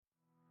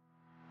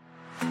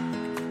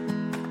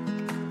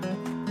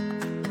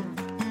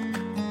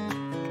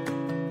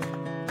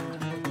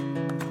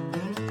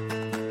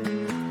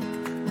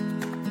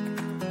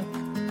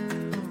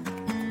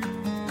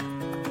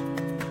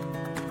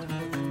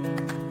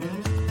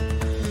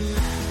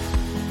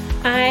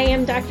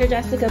I'm Dr.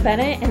 Jessica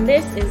Bennett, and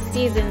this is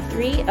Season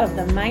 3 of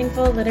the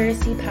Mindful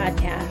Literacy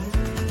Podcast.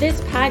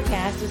 This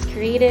podcast was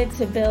created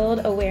to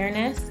build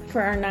awareness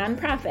for our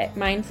nonprofit,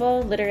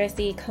 Mindful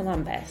Literacy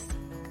Columbus.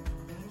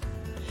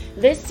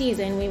 This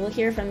season, we will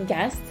hear from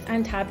guests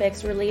on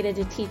topics related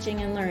to teaching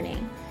and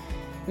learning.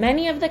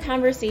 Many of the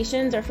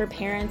conversations are for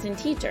parents and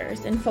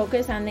teachers and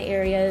focus on the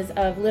areas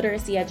of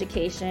literacy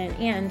education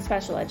and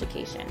special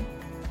education.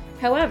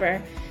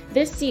 However,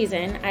 this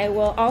season, I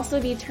will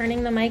also be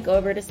turning the mic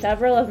over to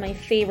several of my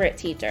favorite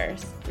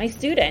teachers, my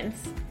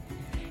students.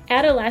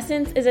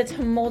 Adolescence is a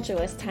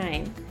tumultuous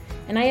time,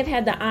 and I have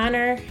had the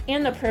honor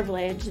and the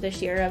privilege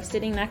this year of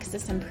sitting next to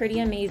some pretty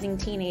amazing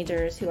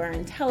teenagers who are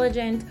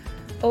intelligent,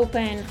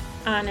 open,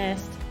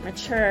 honest,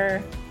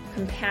 mature,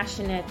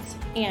 compassionate,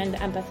 and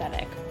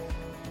empathetic.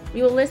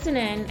 We will listen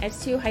in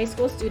as two high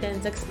school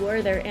students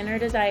explore their inner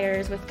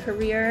desires with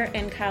career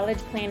and college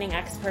planning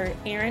expert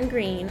Aaron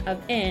Greene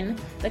of IN,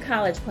 the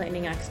college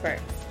planning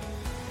experts.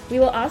 We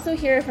will also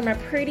hear from a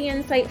pretty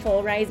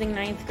insightful rising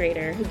ninth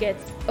grader who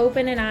gets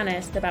open and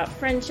honest about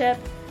friendship,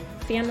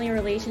 family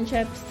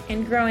relationships,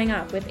 and growing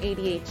up with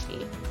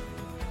ADHD.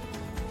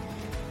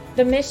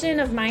 The mission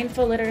of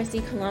Mindful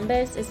Literacy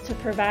Columbus is to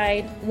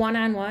provide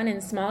one-on-one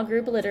and small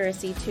group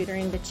literacy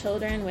tutoring to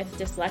children with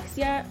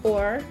dyslexia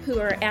or who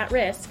are at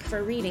risk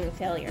for reading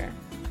failure.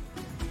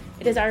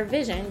 It is our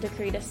vision to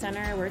create a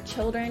center where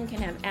children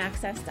can have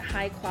access to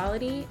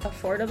high-quality,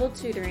 affordable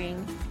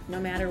tutoring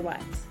no matter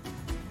what.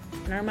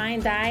 In our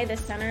mind's eye, the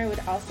center would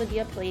also be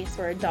a place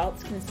where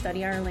adults can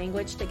study our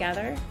language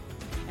together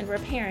and where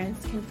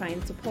parents can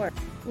find support.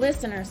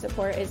 Listener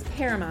support is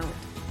paramount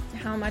to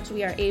how much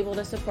we are able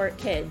to support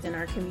kids in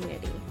our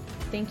community.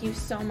 Thank you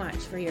so much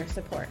for your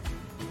support.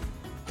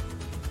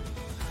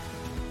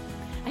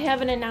 I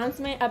have an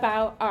announcement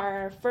about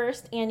our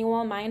first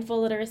annual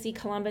Mindful Literacy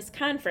Columbus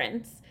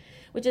Conference,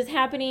 which is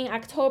happening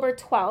October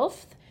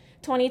 12th,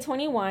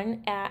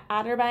 2021 at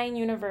Otterbein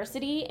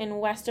University in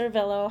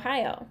Westerville,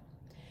 Ohio.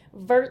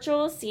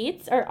 Virtual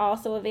seats are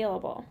also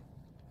available.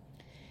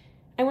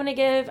 I want to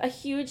give a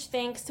huge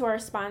thanks to our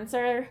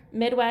sponsor,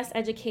 Midwest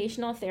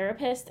Educational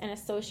Therapists and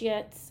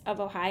Associates of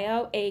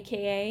Ohio,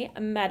 aka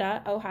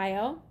Meta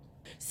Ohio.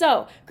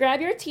 So, grab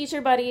your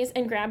teacher buddies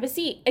and grab a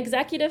seat.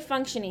 Executive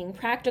functioning,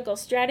 practical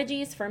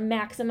strategies for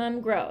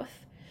maximum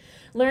growth.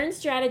 Learn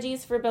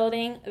strategies for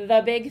building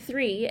the big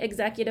three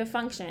executive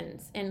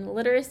functions in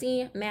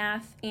literacy,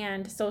 math,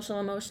 and social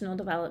emotional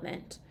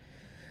development.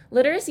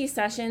 Literacy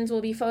sessions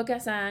will be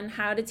focused on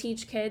how to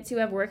teach kids who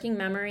have working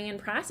memory and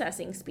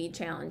processing speed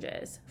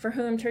challenges, for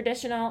whom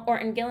traditional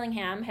Orton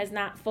Gillingham has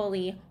not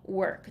fully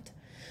worked.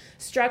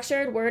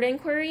 Structured word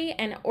inquiry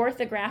and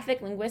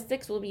orthographic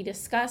linguistics will be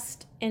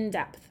discussed in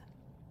depth.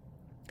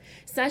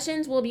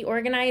 Sessions will be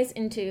organized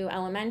into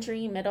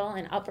elementary, middle,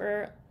 and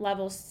upper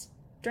level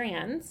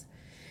strands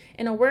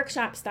in a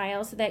workshop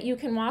style so that you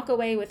can walk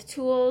away with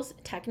tools,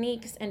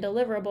 techniques, and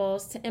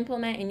deliverables to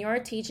implement in your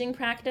teaching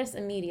practice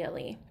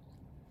immediately.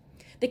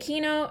 The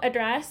keynote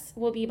address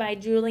will be by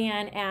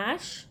Julianne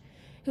Ash,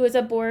 who is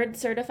a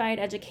board-certified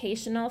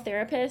educational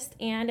therapist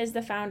and is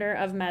the founder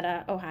of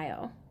Meta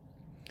Ohio.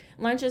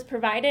 Lunch is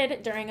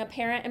provided during a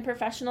parent and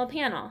professional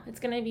panel.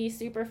 It's going to be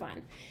super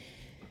fun.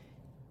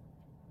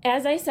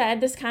 As I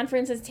said, this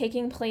conference is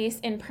taking place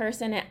in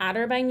person at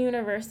Otterbein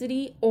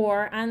University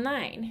or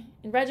online.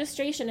 And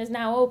registration is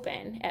now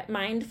open at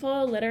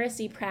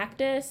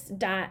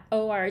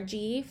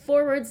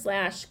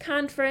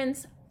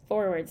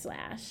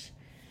mindfulliteracypractice.org/conference/.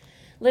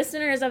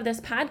 Listeners of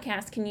this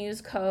podcast can use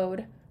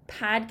code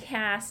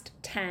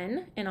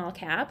PODCAST10 in all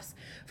caps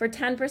for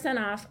 10%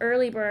 off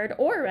early bird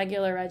or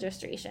regular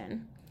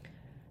registration.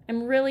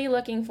 I'm really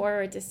looking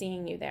forward to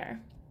seeing you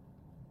there.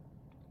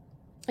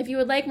 If you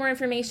would like more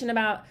information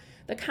about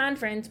the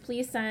conference,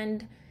 please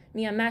send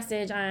me a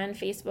message on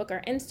Facebook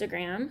or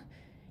Instagram.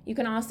 You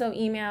can also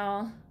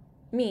email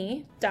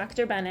me,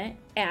 Dr. Bennett,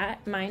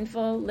 at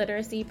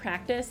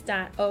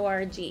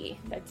mindfulliteracypractice.org.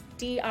 That's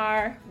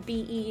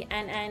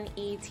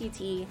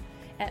DRBENNETT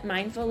at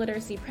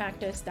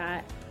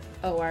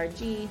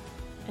mindfulliteracypractice.org.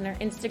 And our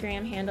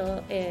Instagram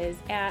handle is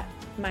at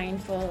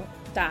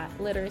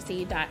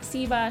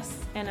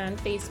mindful.literacy.cbus. And on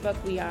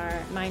Facebook, we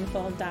are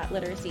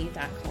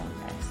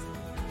mindful.literacy.columbus.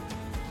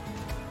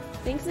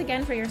 Thanks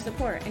again for your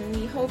support, and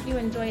we hope you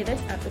enjoy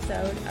this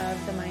episode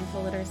of the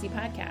Mindful Literacy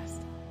Podcast.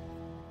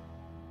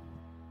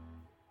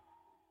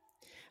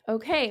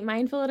 Okay,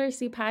 Mindful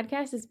Literacy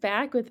Podcast is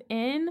back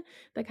within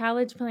the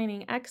college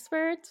planning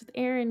experts with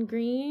Aaron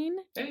Greene.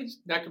 Hey,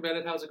 Dr.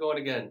 Bennett, how's it going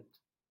again?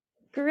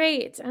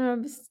 Great.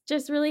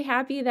 Just really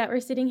happy that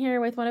we're sitting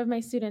here with one of my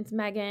students,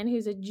 Megan,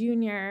 who's a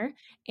junior,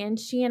 and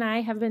she and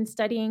I have been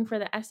studying for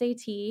the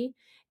SAT.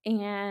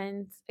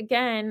 And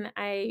again,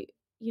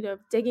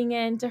 digging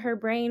into her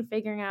brain,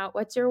 figuring out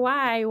what's your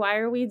why? Why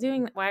are we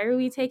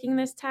taking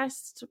this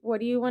test? What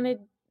do you want to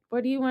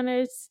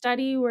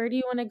study? Where do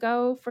you want to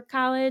go for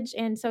college?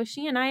 And so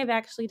she and I have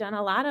actually done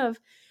a lot of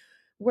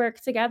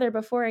work together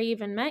before I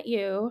even met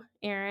you,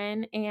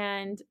 Aaron.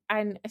 And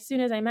as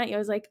soon as I met you, I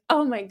was like,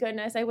 oh my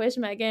goodness, I wish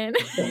Megan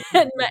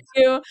had met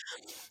you.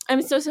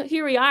 So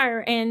here we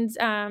are. And,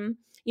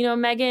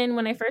 Megan,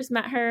 when I first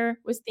met her,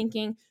 was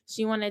thinking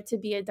she wanted to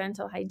be a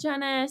dental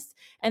hygienist.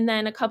 And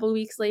then a couple of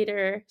weeks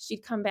later,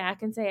 she'd come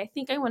back and say, I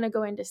think I want to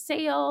go into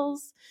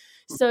sales.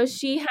 So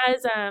she's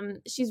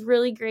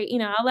really great.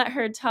 I'll let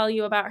her tell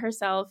you about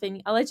herself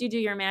and I'll let you do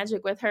your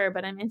magic with her,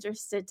 but I'm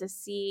interested to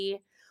see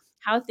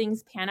how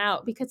things pan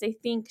out because I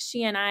think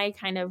she and I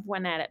kind of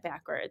went at it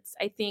backwards.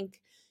 I think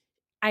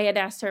I had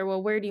asked her,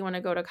 well, where do you want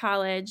to go to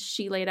college?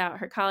 She laid out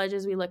her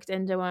colleges. We looked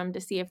into them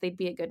to see if they'd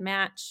be a good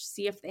match,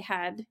 see if they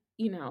had,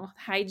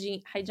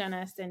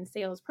 hygienist and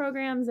sales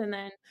programs.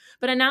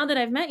 But now that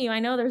I've met you, I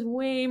know there's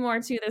way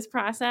more to this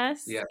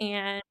process. Yeah.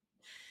 And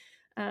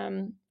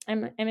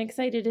I'm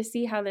excited to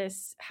see how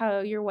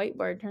your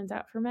whiteboard turns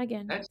out for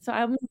Megan.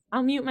 So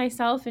I'll mute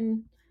myself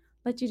and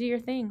let you do your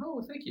thing.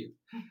 Oh, thank you.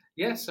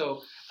 Yeah.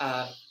 So,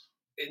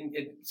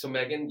 so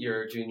Megan,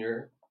 you're a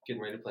junior,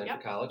 getting ready to plan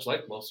for college,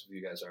 like most of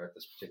you guys are at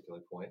this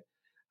particular point.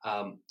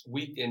 And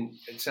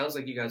it sounds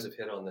like you guys have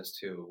hit on this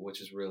too,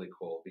 which is really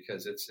cool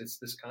because it's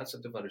this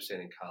concept of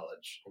understanding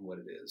college and what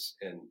it is.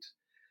 And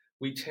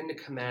we tend to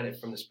come at it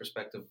from this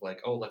perspective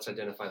like, oh, let's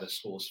identify the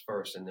schools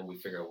first and then we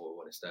figure out what we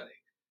want to study.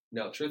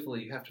 No,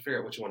 truthfully, you have to figure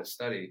out what you want to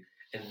study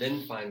and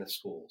then find the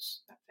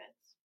schools. That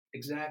fits.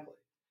 Exactly.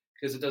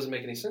 Because it doesn't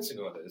make any sense to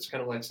go with it. It's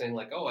kind of like saying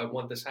like, oh, I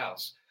want this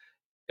house.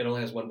 It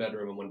only has one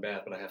bedroom and one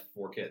bath, but I have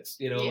 4 kids.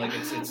 Like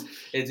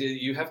it's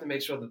you have to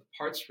make sure that the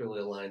parts really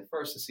align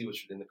first to see what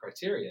you're in the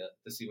criteria,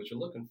 to see what you're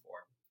looking for.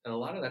 And a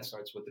lot of that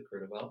starts with the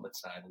career development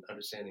side and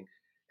understanding,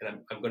 and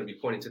I'm going to be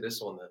pointing to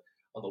this on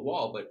the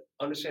wall, but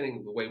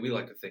understanding the way we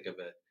like to think of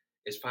it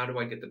is how do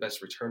I get the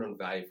best return on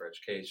value for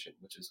education,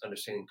 which is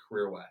understanding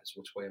career-wise,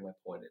 which way am I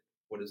pointed?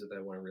 What is it that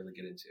I want to really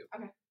get into?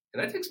 Okay.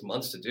 And that takes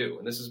months to do.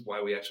 And this is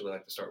why we actually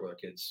like to start with our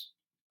kids,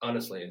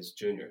 honestly, as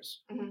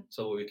juniors,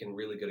 so we can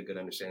really get a good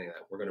understanding of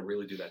that. We're going to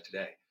really do that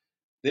today.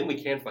 Then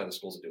we can find the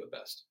schools that do it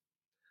best.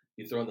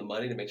 You throw in the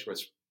money to make sure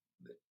it's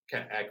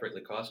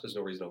accurately cost because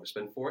no reason to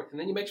overspend for it. And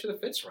then you make sure the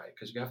fit's right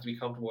because you have to be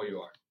comfortable where you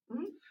are.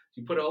 Mm-hmm.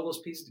 You put all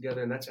those pieces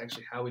together, and that's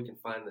actually how we can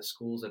find the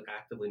schools that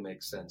actively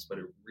make sense. But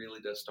it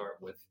really does start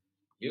with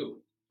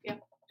you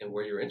and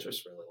where your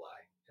interests really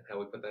lie and how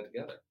we put that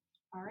together.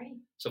 All right.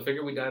 So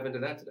figure we dive into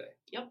that today.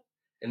 Yep.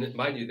 And then,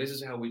 mind you, this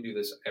is how we do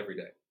this every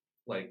day.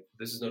 Like,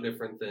 this is no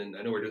different than,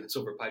 I know we're doing this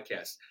over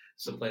podcast,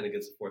 so playing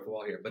against the fourth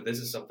wall here, but this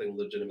is something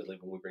legitimately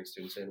when we bring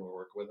students in and we're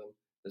working with them,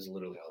 this is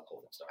literally how the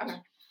whole thing starts.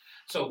 Okay.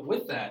 So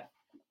with that,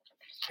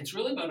 it's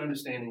really about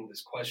understanding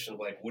this question of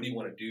like, what do you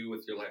want to do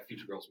with your life,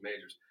 future goals and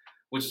majors,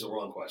 which is a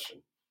wrong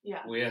question. Yeah.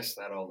 We ask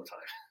that all the time.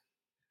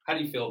 How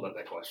do you feel about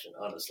that question,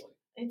 honestly?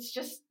 It's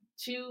just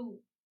too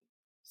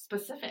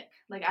specific.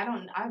 Like, I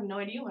have no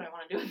idea what I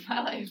want to do with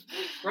my life.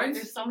 Right.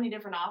 There's so many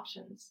different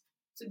options.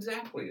 That's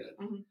exactly it.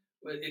 Mm-hmm.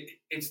 But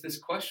it's this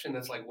question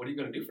that's like, what are you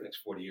going to do for the next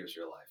 40 years of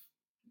your life?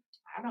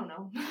 I don't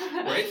know.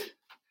 Right?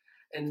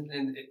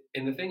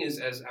 And the thing is,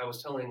 as I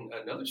was telling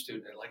another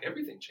student, like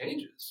everything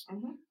changes.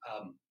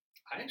 Mm-hmm.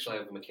 I actually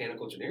have a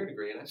mechanical engineering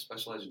degree, and I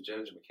specialize in jet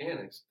engine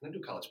mechanics, and I do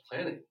college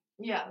planning.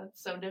 Yeah,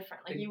 that's so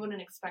different. Like, you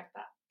wouldn't expect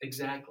that.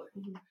 Exactly.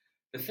 Mm-hmm.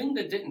 The thing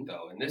that didn't,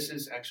 though, and this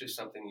is actually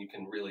something you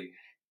can really,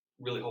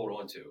 really hold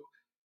on to,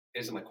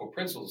 is that my core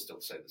principles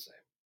still stay the same.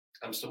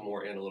 I'm still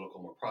more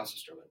analytical, more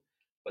process-driven.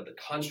 But the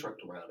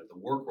construct around it, the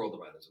work world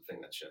around it is the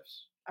thing that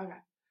shifts. Okay.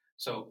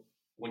 So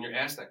when you're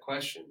asked that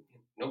question,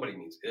 nobody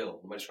means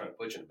ill. Nobody's trying to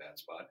put you in a bad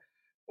spot.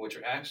 But what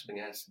you're actually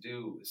being asked to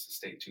do is to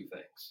state 2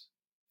 things.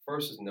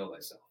 First is know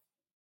thyself,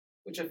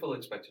 which I fully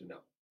expect you to know.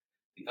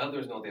 The other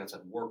is know what the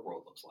outside work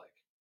world looks like.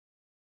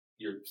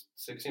 You're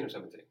 16 or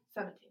 17?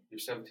 17. You're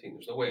 17.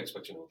 There's no way I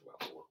expect you to know what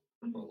the outside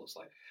work world looks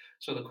like.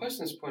 So the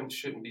question at this point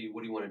shouldn't be,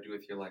 what do you want to do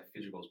with your life,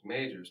 future goals,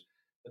 majors?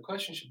 The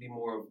question should be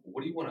more of,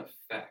 what do you want to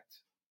affect?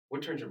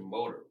 What turns your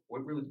motor?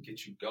 What really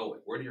gets you going?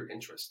 Where do your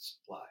interests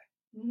lie?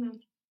 Mm-hmm.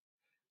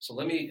 So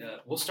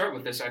we'll start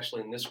with this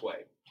actually in this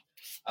way.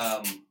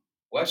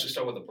 We'll actually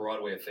start with a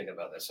broad way of thinking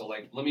about this. So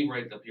let me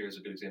write up here as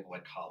a good example,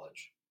 like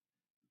college,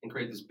 and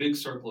create this big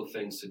circle of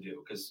things to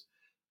do. Because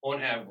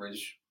on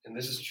average, and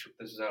this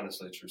is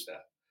honestly a true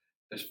stat,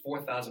 there's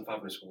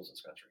 4,500 schools in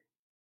this country,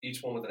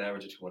 each one with an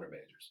average of 200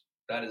 majors.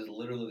 That is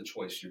literally the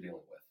choice you're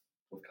dealing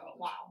with college.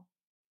 Wow.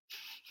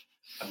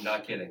 I'm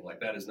not kidding. Like,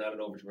 that is not an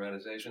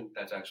overdramatization.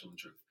 That's actually the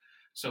truth.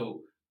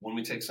 So when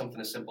we take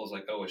something as simple as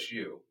like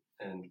OSU,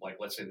 and like,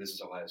 let's say this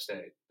is Ohio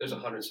State, there's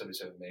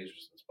 177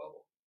 majors in this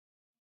bubble.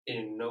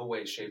 In no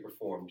way, shape, or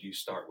form do you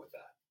start with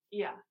that.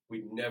 Yeah.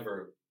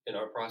 In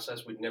our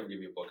process, we'd never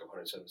give you a book of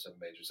 177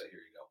 majors that here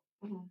you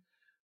go.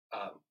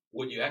 Mm-hmm.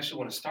 What you actually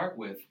want to start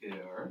with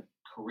are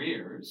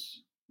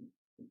careers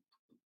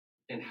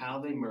and how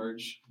they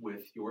merge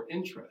with your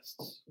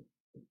interests.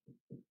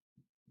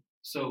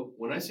 So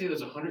when I say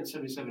there's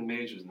 177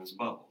 majors in this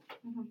bubble,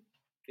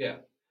 yeah,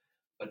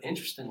 but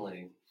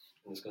interestingly,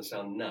 and it's going to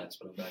sound nuts,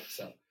 but I'll back this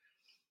up,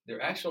 there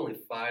are actually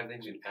only 5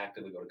 things you can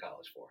actively go to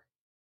college for.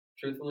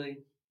 Truthfully,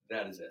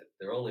 that is it.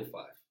 There are only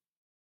 5.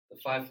 The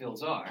 5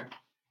 fields are,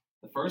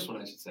 the first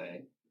one I should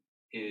say,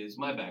 is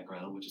my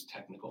background, which is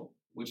technical,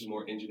 which is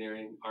more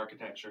engineering,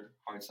 architecture,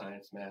 hard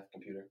science, math,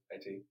 computer,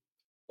 IT, a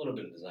little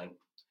bit of design.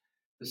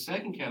 The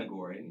second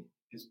category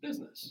is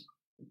business,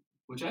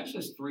 which actually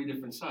has 3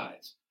 different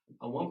sides.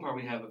 On one part,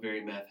 we have a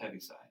very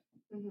math-heavy side,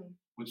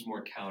 which is more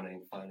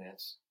accounting,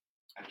 finance,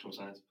 actual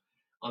science.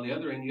 On the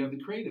other end, you have the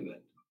creative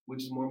end,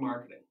 which is more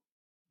marketing,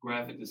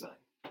 graphic design,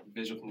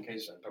 visual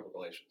communication, public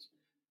relations.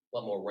 A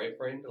lot more right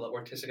brain, a lot more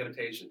artistic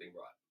adaptation being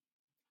brought.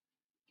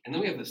 And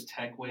then we have this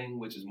tech wing,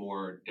 which is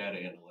more data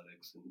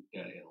analytics and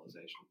data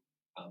analyzation.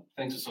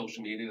 Thanks to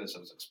social media, this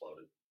has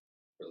exploded,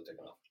 really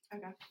taken off.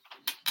 Okay.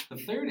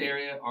 The third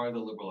area are the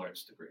liberal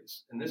arts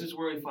degrees. And this is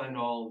where we find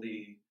all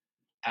the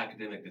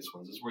academic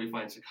disciplines. This is where you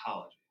find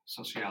psychology,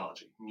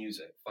 sociology,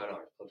 music, fine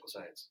art, political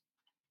science,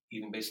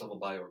 even base level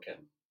bio or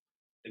chem.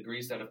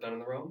 Degrees that have done on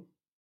their own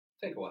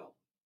take a while,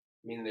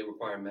 meaning they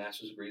require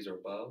master's degrees or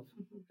above,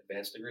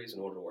 advanced degrees in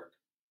order to work.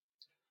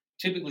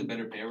 Typically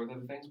better pair with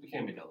other things, but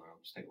can be done on their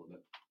own. Just take a little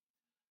bit.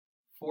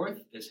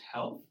 Fourth is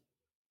health,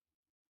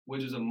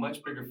 which is a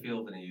much bigger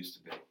field than it used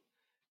to be.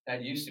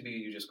 That used to be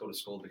you just go to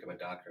school to become a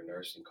doctor,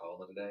 nurse, and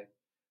call it a day.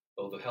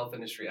 Though the health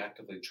industry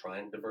actively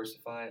trying to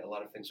diversify, a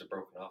lot of things are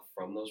broken off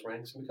from those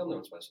ranks and become their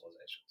own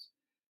specializations.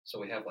 So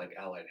we have like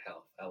allied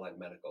health, allied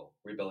medical,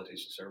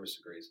 rehabilitation service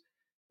degrees,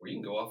 where you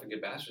can go off and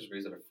get bachelor's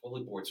degrees that are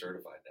fully board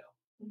certified now.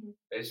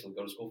 Basically,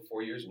 go to school for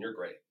 4 years and you're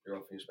great. You're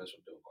off in your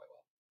specialty doing quite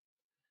well.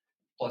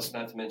 Plus,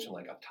 not to mention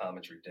like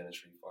optometry,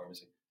 dentistry,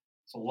 pharmacy.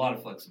 It's a lot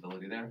of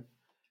flexibility there.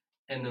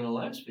 And then the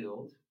last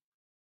field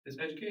is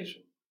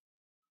education.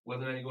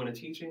 Whether or not you go into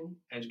teaching,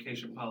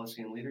 education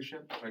policy and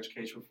leadership, or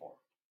education reform.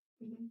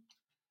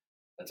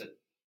 That's it.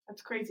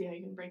 That's crazy how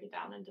you can break it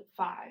down into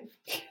 5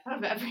 out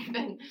of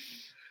everything.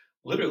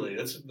 Literally,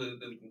 that's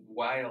the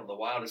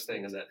wildest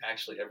thing is that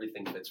actually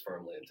everything fits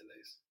firmly into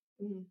these.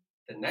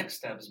 The next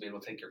step is to be able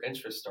to take your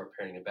interests, start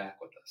pairing it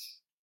back with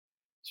this.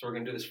 So we're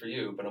going to do this for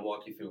you, but I'll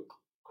walk you through a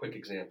quick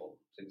example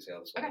so you can see how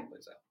this one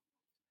plays out.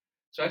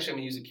 So actually, I'm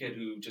going to use a kid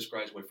who just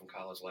graduated from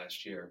college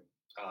last year.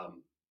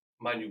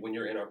 Mind you, when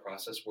you're in our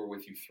process, we're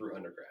with you through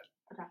undergrad.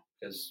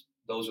 Because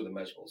those are the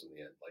measurables in the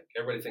end. Like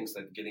everybody thinks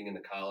that getting into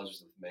college is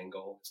the main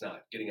goal. It's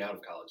not. Getting out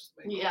of college is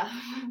the main goal.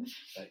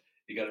 Like,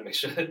 you got to make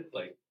sure that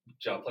like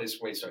job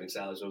placement, rate, starting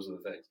salaries, those are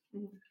the things.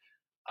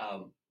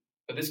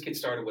 But this kid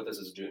started with us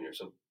as a junior,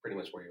 so pretty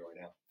much where you are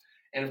now.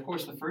 And of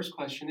course, the first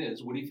question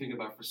is, what do you think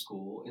about for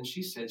school? And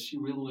she said she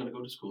really wanted to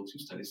go to school to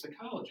study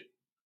psychology.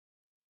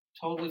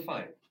 Totally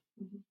fine.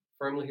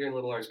 Firmly here in the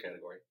liberal arts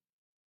category.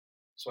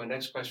 So my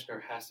next question to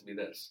her has to be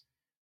this.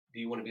 Do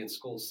you want to be in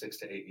school 6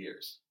 to 8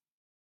 years?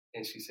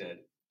 And she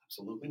said,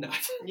 absolutely not.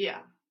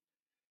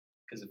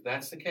 Because if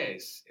that's the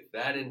case, if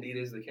that indeed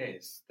is the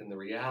case, then the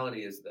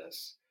reality is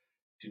this.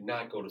 Do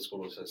not go to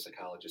school as a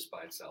psychologist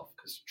by itself,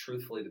 because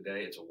truthfully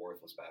today, it's a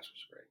worthless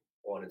bachelor's degree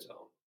on its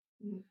own.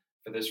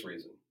 For this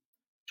reason.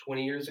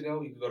 20 years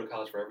ago, you could go to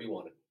college wherever you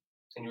wanted,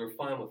 and you were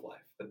fine with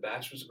life. The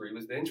bachelor's degree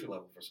was the entry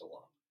level for so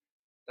long.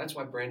 That's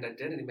why brand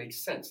identity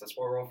makes sense. That's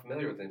why we're all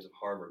familiar with names of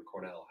Harvard,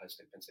 Cornell, Ohio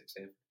State, Penn State,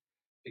 Stanford.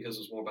 Because it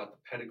was more about the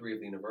pedigree of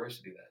the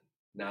university then,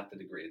 not the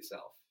degree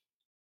itself.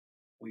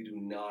 We do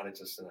not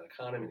exist in that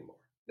economy anymore.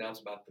 Now it's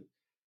about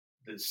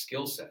the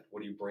skill set.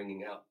 What are you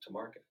bringing out to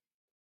market?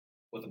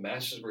 With a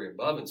master's degree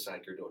above in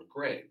psych, you're doing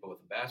great. But with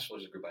a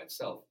bachelor's degree by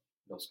itself,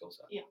 no skill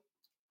set.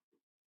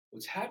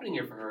 What's happening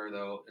here for her,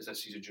 though, is that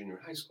she's a junior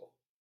in high school.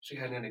 She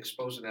hadn't had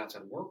exposed to the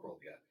outside work world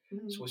yet.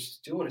 So what she's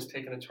doing is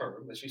taking a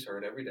term that she's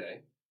heard every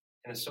day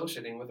and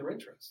associating with her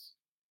interests.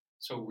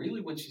 So really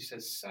when she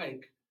says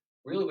psych,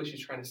 really what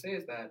she's trying to say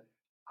is that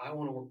I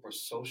want to work more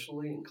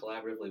socially and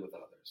collaboratively with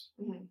others.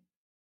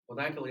 Well,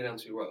 that could lead down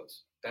 2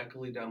 roads. That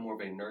could lead down more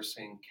of a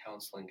nursing,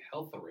 counseling,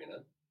 health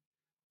arena,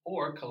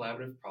 or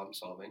collaborative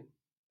problem-solving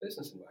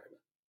business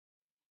environment.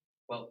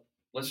 Well,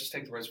 let's just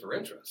take the rest of her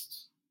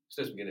interests.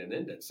 She doesn't get an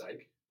indent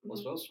psych.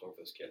 What's else going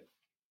for this kid?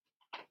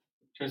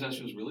 Turns out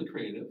she was really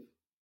creative.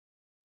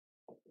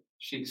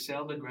 She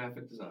excelled at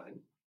graphic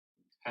design,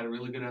 had a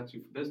really good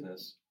aptitude for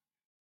business,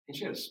 and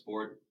she had a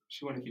sport.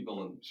 She wanted to keep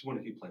going. She wanted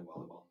to keep playing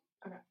volleyball.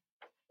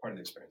 Part of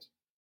the experience.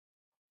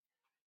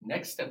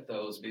 Next step,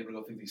 though, is to be able to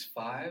go through these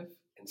 5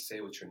 and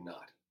say what you're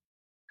not.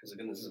 Because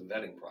again, this is a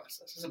vetting process.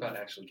 This is about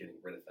actually getting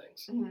rid of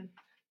things.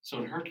 So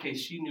in her case,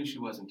 she knew she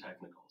wasn't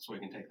technical, so we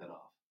can take that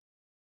off.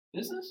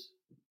 Business?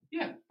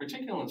 Yeah,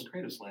 particularly on its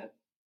creative slant.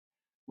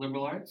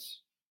 Liberal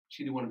arts?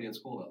 She didn't want to be in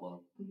school that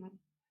long.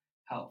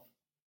 Health?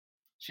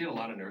 She had a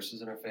lot of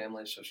nurses in her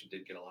family, so she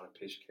did get a lot of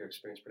patient care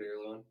experience pretty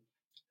early on.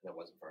 And that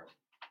wasn't for her.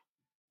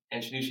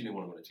 And she knew she didn't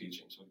want to go into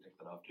teaching, so we can take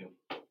that off too.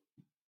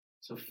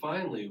 So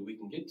finally, we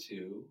can get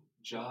to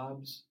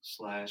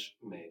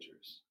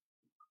jobs/majors.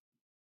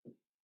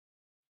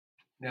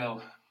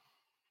 Now,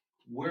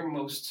 where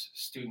most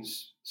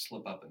students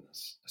slip up in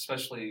this,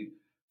 especially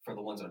for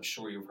the ones that I'm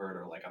sure you've heard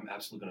are like, I'm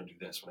absolutely going to do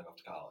this when I go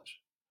to college.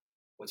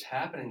 What's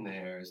happening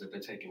there is that they're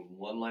taking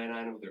one line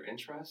item of their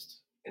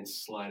interest and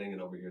sliding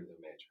it over here to their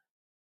major.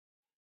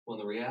 Well,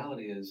 the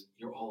reality is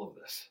you're all of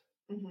this.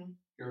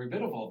 You're a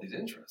bit of all these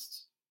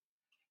interests.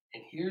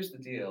 And here's the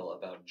deal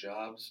about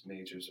jobs,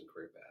 majors, and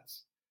career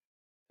paths.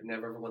 They're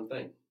never ever one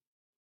thing.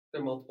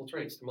 They're multiple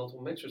traits. They're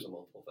multiple mixtures of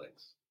multiple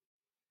things.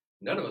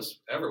 None of us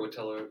ever would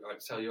tell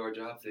you our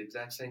job's the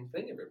exact same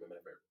thing every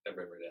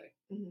day.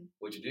 Mm-hmm.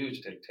 What you do is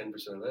you take 10%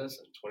 of this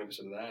and 20%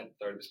 of that, and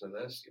 30% of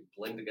this. You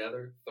blend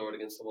together, throw it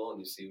against the wall, and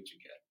you see what you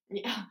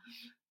get. Yeah.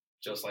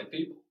 Just like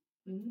people.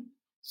 Mm-hmm.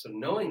 So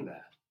knowing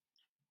that,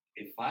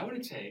 if I were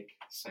to take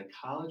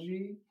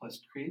psychology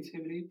plus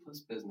creativity plus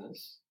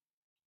business,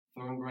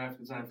 throw in graphic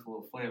design for a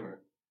little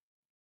flavor,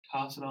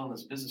 toss it all in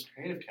this business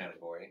creative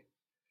category,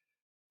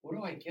 what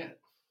do I get?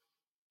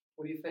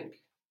 What do you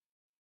think?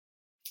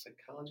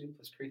 Psychology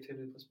plus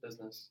creativity plus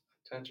business,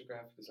 a touch of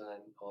graphic design,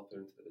 all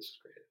through into the business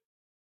creative.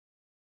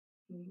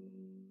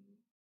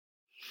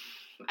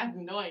 I have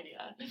no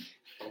idea.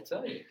 I'll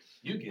tell you.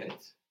 You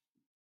get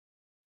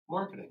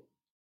marketing.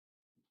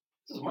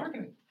 This is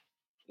marketing.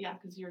 Yeah,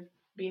 because you're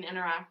being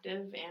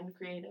interactive and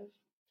creative.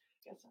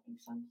 I guess that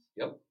makes sense.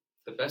 Yep.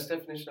 The best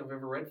definition I've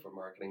ever read for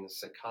marketing is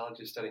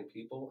psychology studying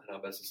people and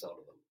how best to sell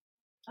to them.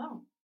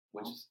 Oh.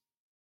 Which is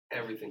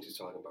everything she's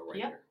talking about right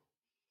Yep. here.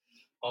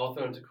 All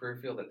thrown into a career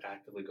field that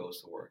actively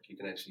goes to work. You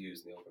can actually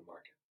use in the open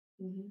market.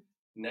 Mm-hmm.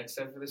 Next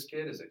step for this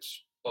kid is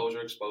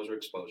exposure,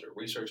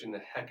 researching the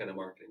heck out of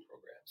marketing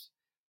programs.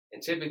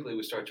 And typically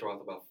we start to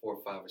off about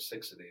 4, 5, or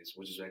 6 of these,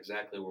 which is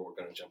exactly where we're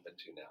going to jump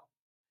into now.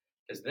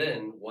 Because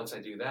then once I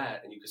do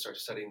that, and you can start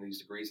studying these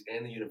degrees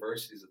and the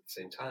universities at the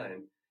same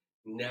time,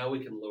 now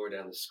we can lower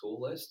down the school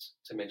list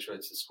to make sure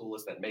it's the school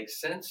list that makes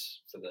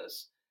sense for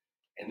this.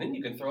 And then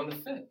you can throw in the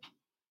fit.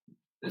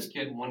 This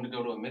kid wanted to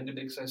go to a mid to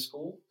big size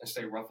school and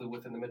stay roughly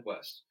within the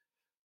Midwest.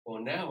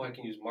 Well, now I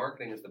can use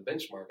marketing as the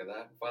benchmark of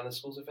that and find the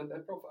schools that fit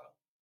that profile.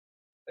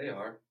 They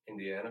are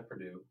Indiana,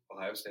 Purdue,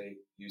 Ohio State,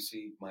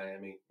 UC,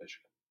 Miami,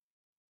 Michigan.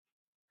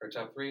 Her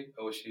top 3,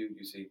 OSU,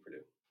 UC,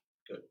 Purdue.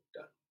 Good,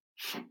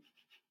 done.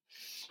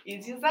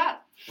 Easy as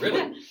that.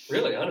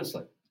 Really,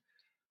 honestly.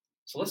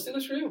 So let's do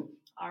this review.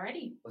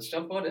 Alrighty. Let's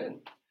jump on in.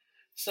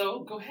 So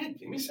go ahead,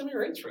 give me some of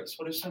your interests.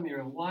 What are some of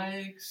your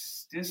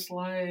likes,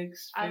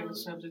 dislikes, favorite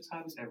subjects,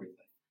 hobbies,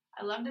 everything?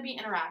 I love to be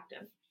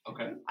interactive.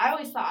 Okay. I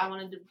always thought I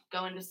wanted to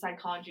go into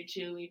psychology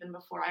too, even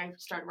before I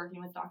started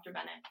working with Dr.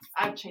 Bennett.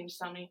 I've changed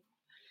so many.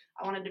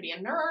 I wanted to be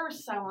a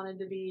nurse. I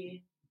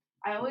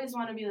always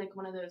want to be like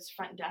one of those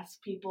front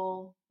desk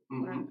people.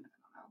 Mm-hmm. Or, I don't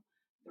know,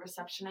 the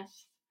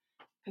receptionist.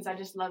 Because I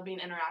just love being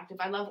interactive.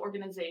 I love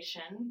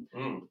organization.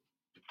 Mm.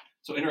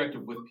 So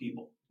interactive with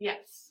people.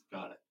 Yes.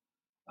 Got it.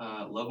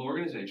 Love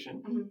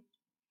organization. Mm-hmm.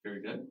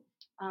 Very good.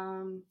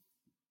 I'm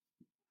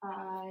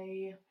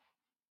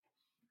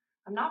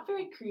not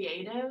very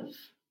creative,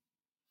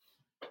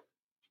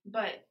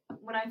 but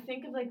when I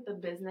think of like the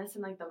business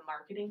and like the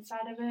marketing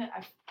side of it,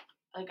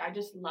 I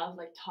just love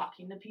like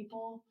talking to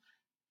people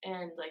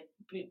and like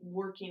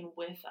working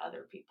with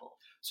other people.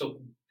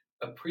 So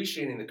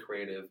appreciating the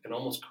creative and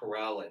almost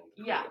corralling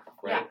the Yeah,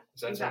 creative, right?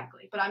 yeah,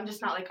 exactly. But I'm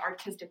just not like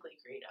artistically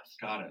creative.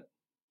 Got it.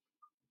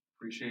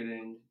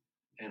 Appreciating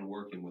and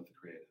working with the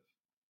creative.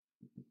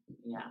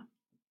 Yeah.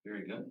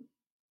 Very good.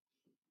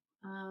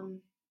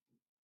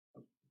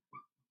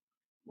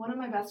 One of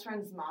my best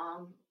friend's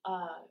mom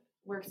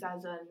works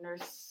as a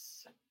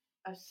nurse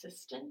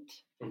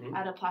assistant Mm-hmm.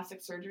 at a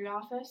plastic surgery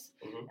office,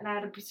 Mm-hmm. and I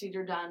had a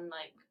procedure done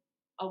like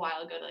a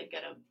while ago to like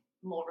get a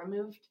mole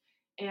removed,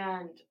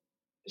 and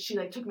she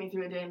like took me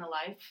through a day in the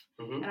life,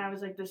 Mm-hmm. and I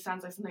was like, this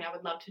sounds like something I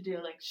would love to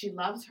do. Like, she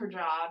loves her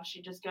job.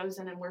 She just goes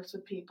in and works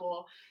with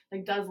people,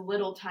 like does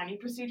little tiny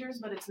procedures,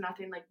 but it's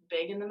nothing like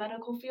big in the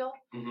medical field.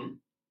 Mm-hmm.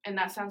 And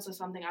that sounds like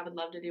something I would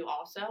love to do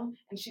also.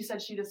 And she said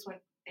she just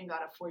went and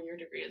got a 4-year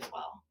degree as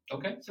well.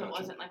 Okay. So gotcha. It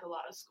wasn't like a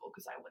lot of school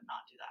because I would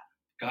not do that.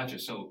 Gotcha.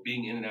 So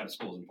being in and out of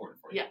school is important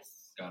for you.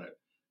 Yes. Got it.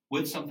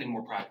 With something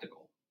more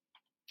practical.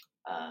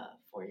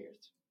 4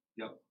 years.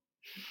 Yep.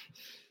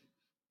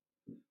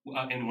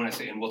 And when I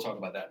say, and we'll talk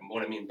about that,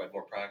 what I mean by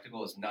more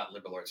practical is not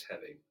liberal arts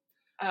heavy.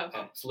 Oh,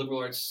 okay. So liberal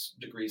arts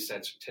degree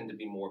sets tend to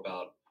be more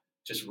about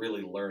just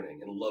really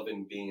learning and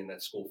loving being in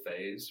that school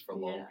phase for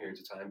long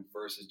periods of time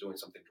versus doing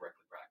something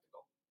directly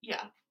practical.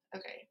 Yeah.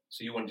 Okay.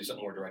 So you want to do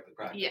something more directly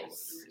practical. Yes, with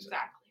the degree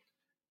exactly.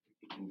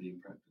 set. And being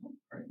practical,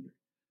 right?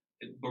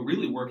 But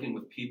really working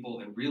with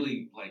people and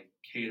really like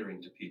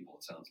catering to people,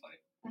 it sounds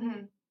like.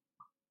 Mm-hmm.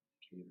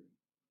 Catering.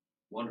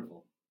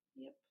 Wonderful.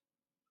 Yep.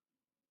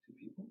 To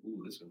people.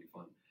 Ooh, this is going to be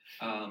fun.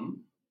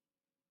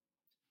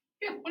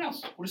 Yeah, what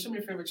else? What are some of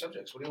your favorite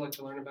subjects? What do you like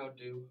to learn about,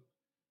 do?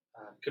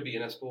 Could be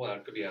in a school,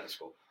 could be out of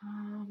school.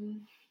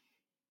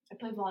 I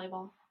play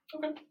volleyball.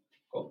 Okay,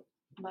 cool.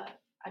 But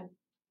I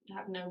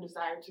have no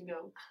desire to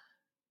go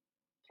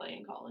play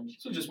in college.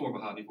 So just more of a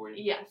hobby for you?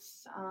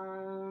 Yes.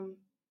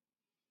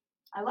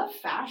 I love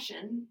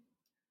fashion.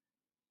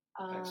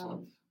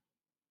 Excellent.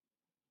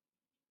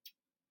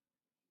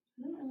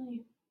 I don't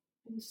really,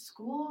 in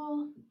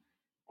school,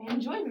 I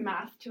enjoy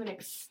math to an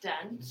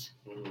extent.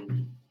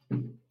 Mm-hmm.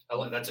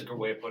 That's a good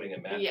way of putting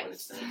it, math.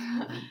 Yes.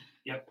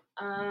 Yep.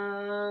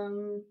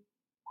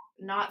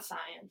 Not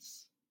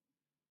science.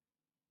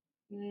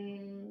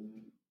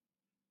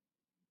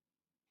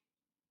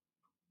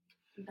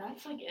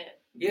 That's like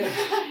it. Yeah,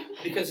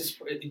 because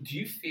do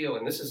you feel,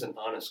 and this is an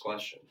honest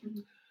question, Mm-hmm.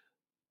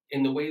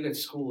 in the way that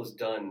school is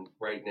done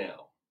right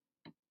now,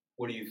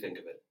 what do you think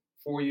of it?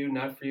 For you,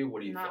 not for you?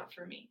 What do you think? Not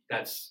for me.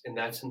 That's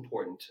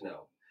important to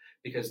know,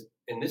 because,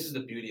 and this is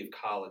the beauty of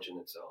college in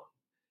its own,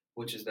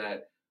 which is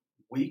that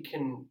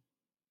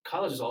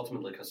college is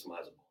ultimately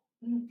customizable.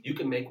 Mm-hmm. You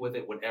can make with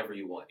it whatever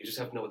you want. You just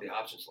have to know what the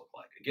options look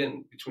like.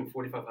 Again, between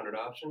 4,500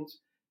 options,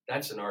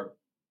 that's in our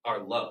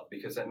love,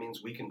 because that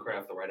means we can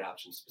craft the right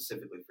options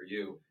specifically for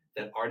you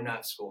that are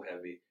not school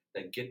heavy,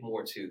 that get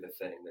more to the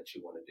thing that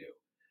you want to do.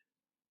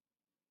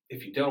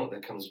 If you don't,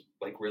 that comes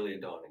like really a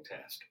daunting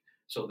task.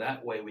 So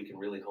that way we can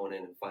really hone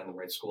in and find the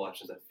right school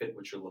options that fit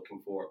what you're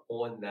looking for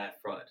on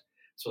that front.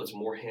 So it's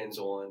more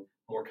hands-on,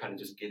 more kind of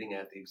just getting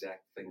at the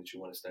exact thing that you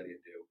want to study and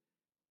do,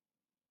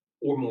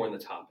 or more on the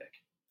topic.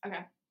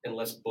 Okay. And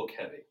less book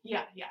heavy.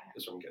 Yeah.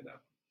 Is what I'm getting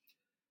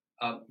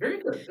at.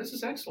 Very good. This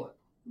is excellent.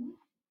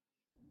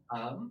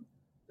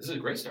 This is a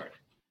great start.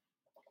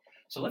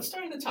 So let's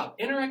start at the top.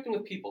 Interacting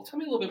with people. Tell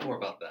me a little bit more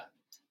about that.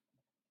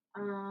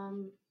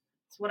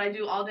 It's what I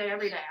do all day,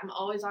 every day. I'm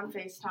always on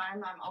FaceTime.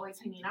 I'm always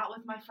hanging out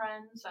with my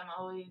friends. I'm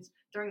always,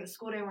 during the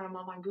school day when I'm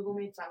on my Google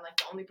Meets, I'm like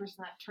the only person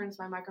that turns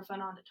my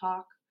microphone on to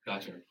talk.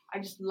 Gotcha. I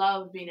just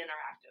love being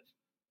interactive.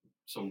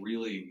 So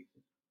really,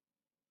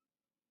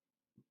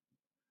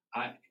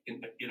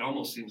 it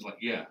almost seems like,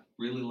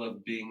 really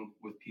love being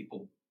with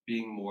people,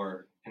 being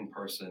more in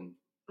person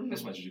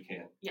as much as you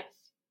can. Yes.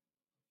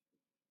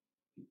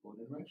 People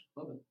in interaction.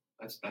 Love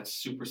it. That's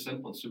super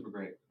simple and super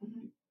great.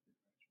 Mm-hmm.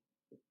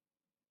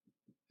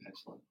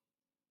 Excellent.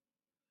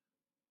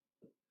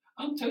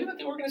 Tell me about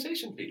the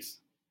organization piece.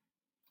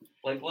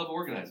 Like, love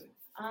organizing.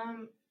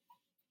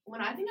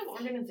 When I think of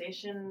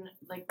organization,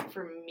 like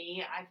for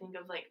me, I think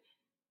of like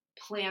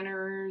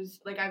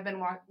planners. Like I've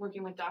been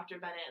working with Dr.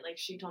 Bennett. Like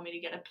she told me to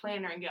get a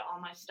planner and get all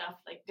my stuff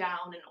like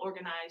down and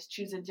organized.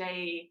 Choose a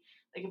day.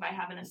 Like if I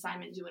have an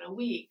assignment due in a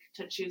week,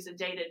 to choose a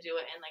day to do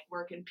it and like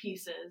work in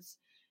pieces.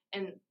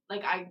 And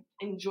like I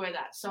enjoy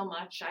that so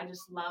much. I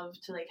just love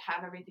to like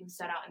have everything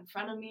set out in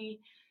front of me,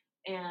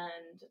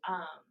 and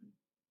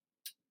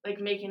like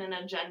making an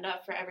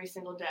agenda for every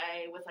single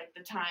day with like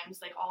the times,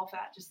 like all of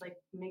that just like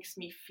makes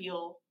me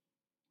feel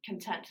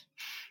content.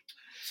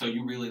 So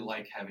you really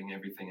like having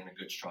everything in a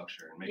good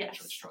structure and making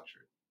sure it's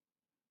structured.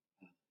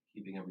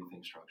 Keeping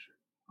everything structured.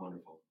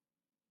 Wonderful.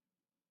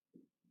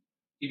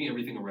 Keeping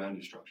everything around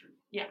you structured.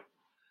 Yeah.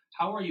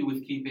 How are you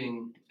with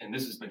keeping, and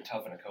this has been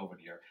tough in a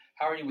COVID year,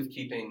 how are you with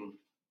keeping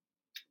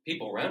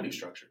people around you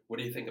structured? What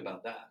do you think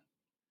about that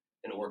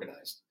and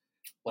organized?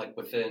 Like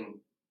within,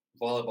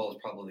 volleyball is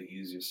probably the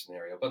easiest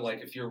scenario, but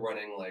like if you're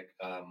running like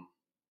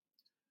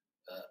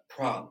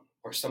prom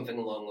or something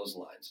along those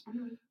lines,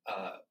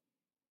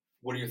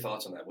 what are your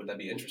thoughts on that? Would that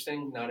be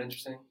interesting? Not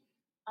interesting?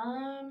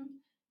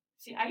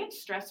 See, I get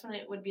stressed when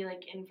it would be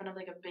like in front of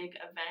like a big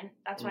event.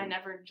 That's why I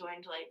never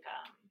joined like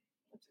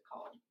what's it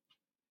called?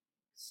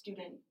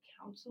 Student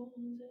council,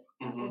 is it?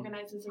 That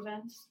organizes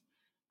events.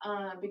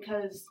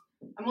 Because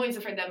I'm always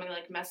afraid that I'm gonna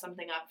like mess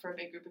something up for a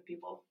big group of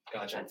people.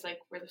 Gotcha. That's like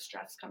where the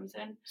stress comes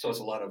in. So it's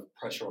a lot of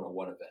pressure on a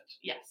one event.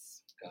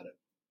 Yes. Got it.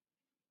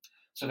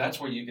 So that's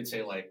where you could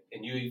say like,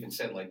 and you even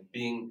said like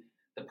being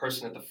the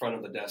person at the front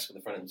of the desk at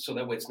the front end. So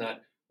that way it's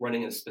not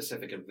running a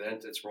specific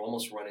event. It's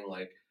almost running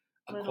like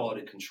a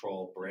quality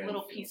control brand.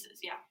 Little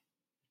pieces, yeah.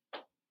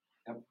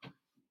 Yep.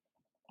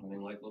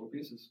 Running like little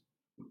pieces.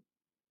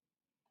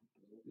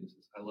 Little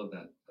pieces. I love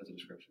that as a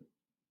description.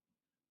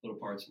 Little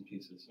parts and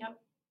pieces. Yep.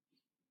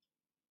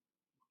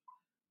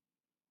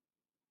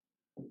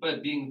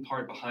 But being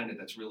part behind it,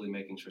 that's really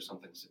making sure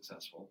something's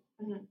successful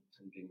and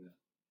being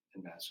the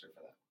ambassador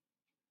for that.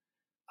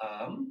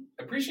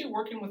 I appreciate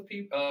working with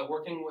people,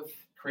 working with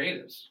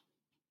creatives.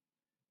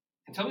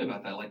 And tell me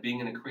about that, like being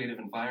in a creative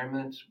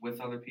environment with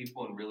other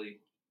people and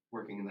really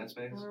working in that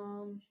space.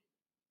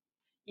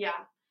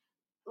 Yeah.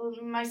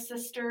 My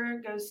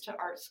sister goes to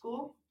art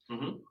school,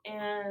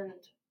 and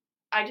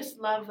I just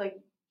love like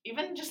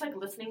even just like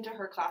listening to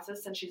her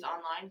classes since she's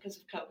online because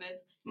of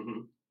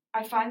COVID.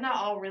 I find that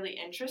all really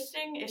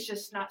interesting. It's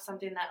just not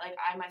something that like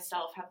I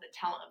myself have the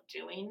talent of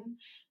doing.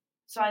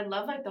 So I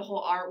love like the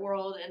whole art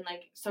world and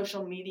like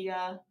social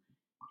media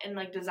and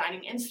like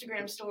designing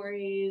Instagram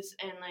stories,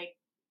 and like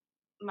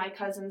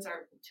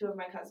two of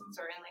my cousins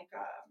are in like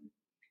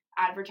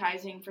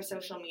advertising for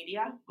social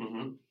media.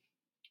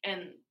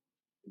 And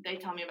they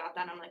tell me about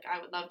that, and I'm like,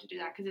 I would love to do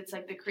that because it's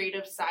like the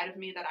creative side of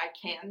me that I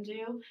can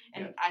do,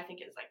 and I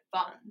think it's like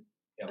fun.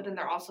 But then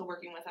they're also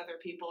working with other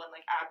people and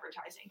like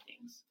advertising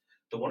things.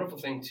 The wonderful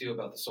thing too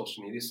about the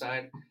social media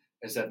side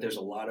is that there's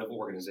a lot of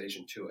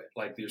organization to it.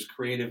 Like there's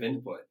creative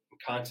input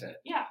and content.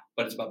 Yeah.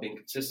 But it's about being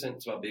consistent.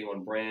 It's about being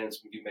on brands.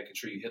 You making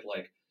sure you hit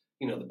like,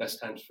 the best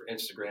times for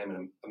Instagram.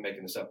 And I'm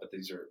making this up, but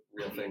these are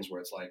real things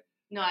where it's like.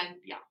 No, I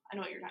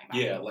know what you're talking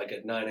about. Yeah, like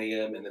at 9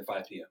 a.m. and then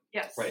 5 p.m.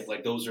 Yes. Right.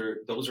 Like those are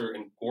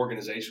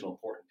organizational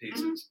important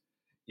pieces.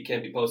 You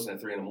can't be posting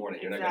at 3 a.m.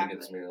 You're not going to get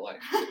this in your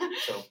life.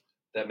 So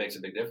that makes a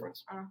big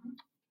difference.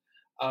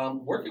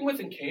 Working with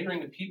and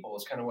catering to people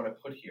is kind of what I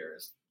put here.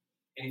 Is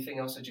anything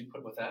else that you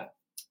put with that?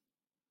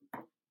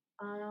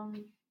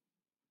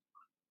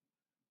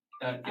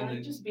 I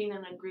like just being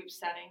in a group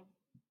setting,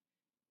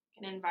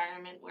 an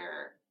environment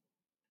where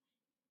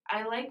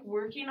I like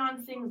working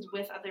on things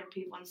with other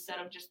people instead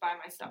of just by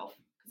myself,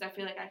 because I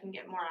feel like I can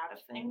get more out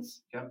of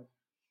things. Yep.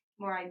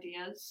 More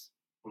ideas.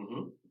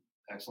 Mm-hmm.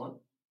 Excellent.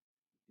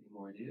 Any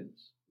more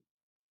ideas?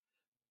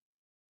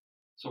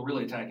 So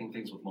really attacking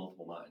things with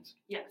multiple minds.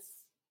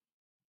 Yes.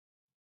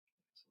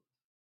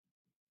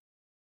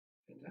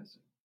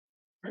 Fantastic.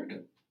 Very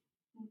good.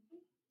 Mm-hmm.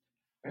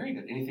 Very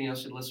good. Anything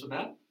else you'd list with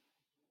that?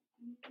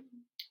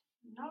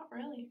 Not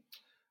really.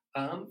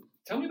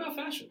 Tell me about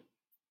fashion.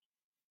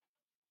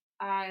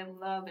 I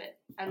love it.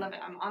 I'm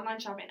online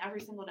shopping every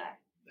single day.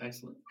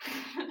 Excellent.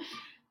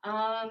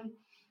 I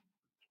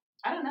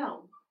don't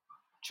know.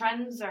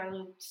 Trends are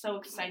so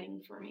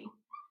exciting for me.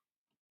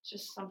 It's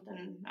just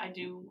something I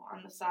do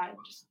on the side.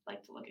 Just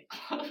like to look at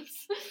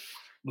clothes.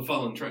 But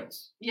following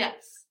trends.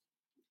 Yes.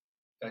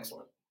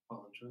 Excellent.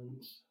 Following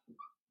trends.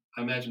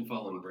 I imagine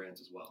following brands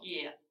as well.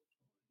 Yeah.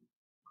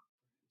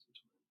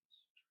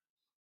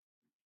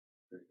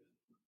 Very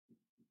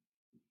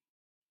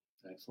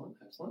good. Excellent.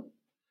 Excellent.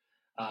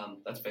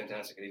 That's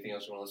fantastic. Anything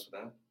else you want to list with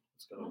that?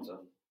 Let's go to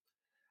zone.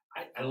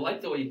 I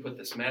like the way you put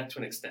this, math to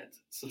an extent.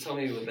 So tell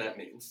me what that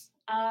means.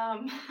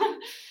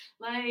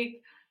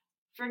 Like,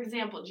 for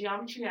example,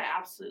 geometry I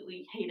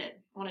absolutely hated.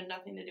 Wanted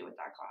nothing to do with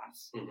that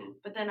class. Mm-hmm.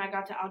 But then I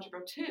got to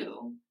Algebra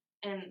 2,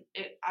 and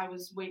I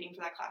was waiting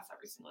for that class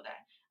every single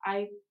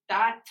day.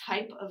 That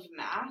type of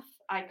math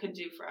I could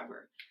do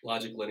forever.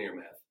 Logic, linear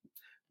math.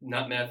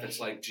 Not math that's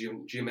like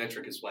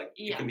geometric. It's like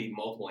it can be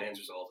multiple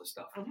answers to all this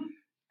stuff. Mm-hmm.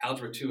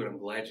 Algebra 2, and I'm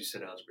glad you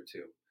said Algebra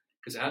 2.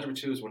 Because Algebra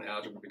 2 is when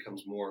algebra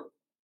becomes more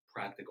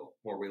practical,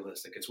 more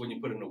realistic. It's when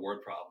you put into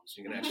word problems.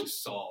 You can actually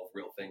solve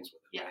real things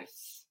with it. Yes.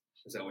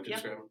 Right? Is that what you're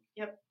describing?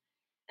 Yep.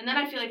 And then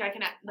I feel like I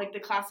can, like, the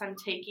class I'm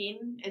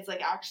taking is,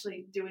 like,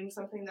 actually doing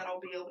something that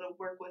I'll be able to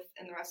work with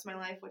in the rest of my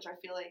life, which I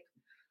feel like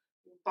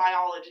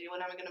biology,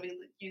 when I'm going to be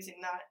using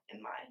that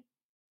in my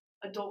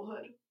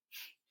adulthood.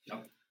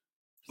 Yep.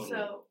 Totally.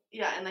 So,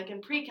 yeah, and, like,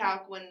 in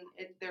pre-calc, when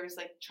there's,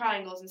 like,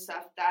 triangles and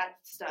stuff, that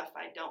stuff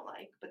I don't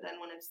like. But then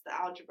when it's the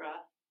algebra,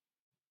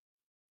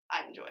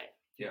 I enjoy it.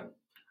 Yeah.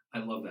 I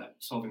love that.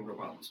 Solving real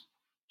problems.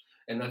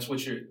 And that's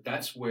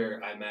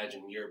where I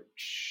imagine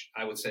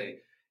I would say,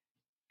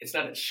 it's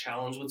not a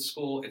challenge with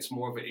school. It's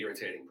more of an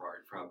irritating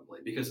part, probably,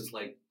 because it's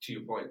like, to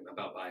your point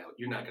about bio,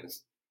 where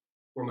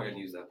am I going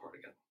to use that part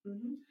again?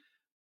 Mm-hmm.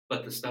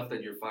 But the stuff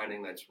that you're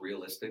finding that's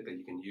realistic that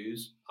you can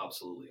use,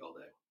 absolutely all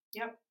day.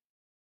 Yep.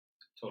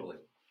 Totally.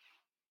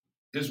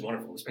 This is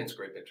wonderful. This paints a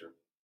great picture.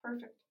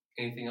 Perfect.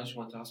 Anything else you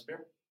want to toss up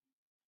here?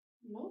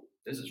 No.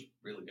 This is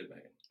really good,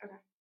 Megan. Okay.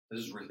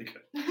 This is really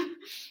good.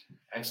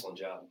 Excellent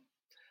job.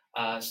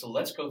 So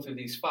let's go through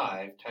these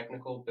 5: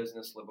 technical,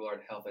 business, liberal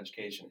art, health,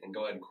 education, and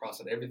go ahead and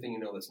cross out everything you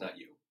know that's not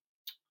you.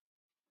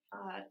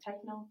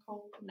 Technical,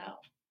 no.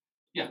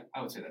 Yeah,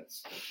 I would say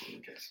that's really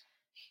the case.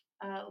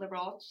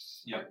 Liberal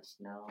arts, yep.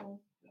 No.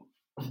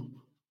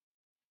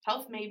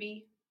 Health,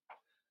 maybe.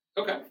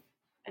 Okay.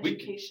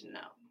 Education,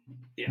 no.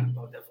 Yeah, I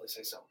would definitely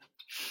say so.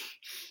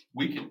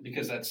 We can,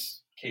 because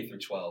that's K through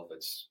 12.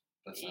 That's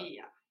not.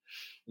 Yeah.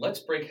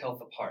 Let's break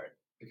health apart,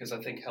 because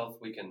I think health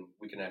we can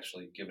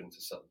actually give into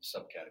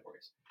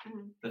subcategories.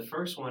 Mm-hmm. The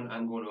first one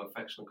I'm going to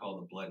affectionately call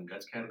the blood and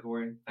guts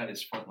category. That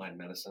is frontline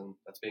medicine.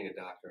 That's being a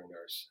doctor, a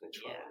nurse, and a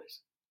trauma.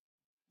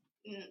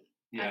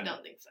 Yeah. I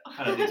don't think so.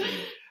 I don't think so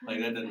either. Like,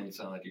 that doesn't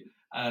sound like you.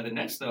 The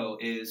next, though,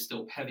 is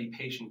still heavy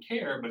patient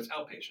care, but it's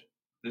outpatient.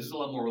 This is a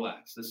lot more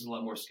relaxed. This is a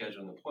lot more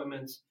scheduling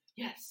appointments.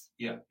 Yes.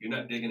 Yeah, you're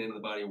not digging into the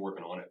body, you're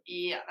working on it.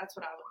 Yeah, that's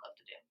what I would love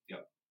to do.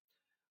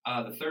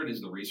 Yep. The third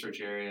is the research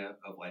area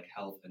of, like,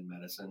 health and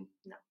medicine.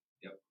 No.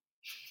 Yep.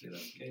 See,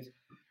 that's the case.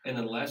 And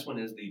then the last one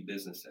is the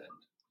business end,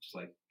 which is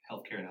like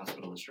healthcare and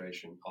hospital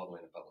administration, all the way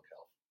into public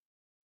health.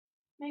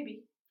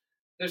 Maybe.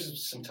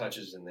 There's some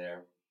touches in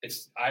there.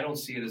 I don't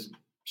see it as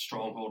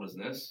stronghold as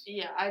this.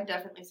 Yeah, I'd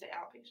definitely say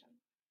outpatient.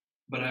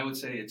 But I would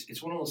say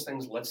it's one of those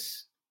things.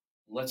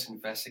 Let's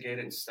investigate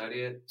it and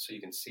study it so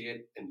you can see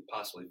it and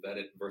possibly vet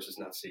it versus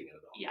not seeing it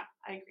at all. Yeah,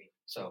 I agree.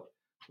 So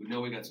we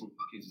know we got some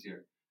pieces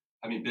here.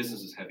 I mean,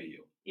 business is heavy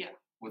U. Yeah.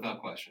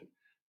 Without question.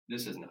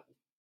 This is not.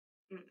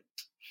 Mm.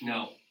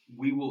 Now,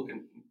 we will,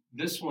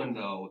 this one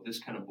though, this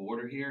kind of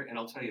border here, and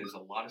I'll tell you, there's a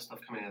lot of stuff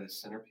coming out of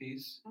this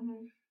centerpiece.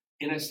 Mm-hmm.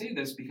 And I say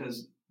this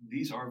because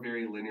these are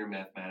very linear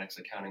mathematics,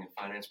 accounting, and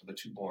finance, but they're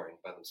too boring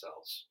by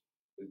themselves.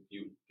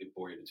 It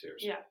bore you to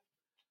tears. Yeah.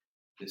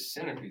 This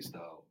centerpiece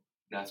though,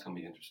 that's going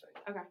to be interesting.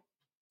 Okay.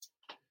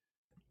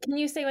 Can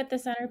you say what the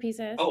centerpiece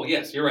is? Oh,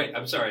 yes, you're right.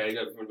 I'm sorry.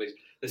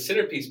 The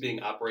centerpiece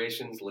being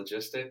operations,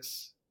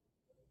 logistics.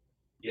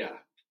 Yeah.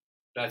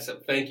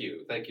 Thank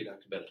you. Thank you,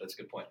 Dr. Bennett. That's a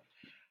good point.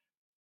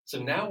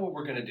 So now what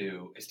we're going to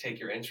do is take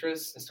your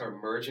interests and start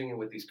merging in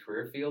with these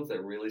career fields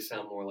that really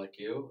sound more like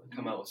you and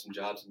come out with some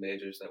jobs and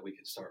majors that we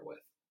can start with.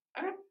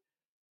 Okay.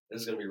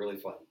 This is going to be really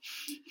fun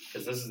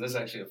because this is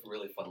actually a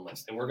really fun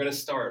list. And we're going to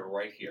start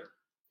right here.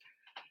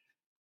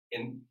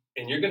 And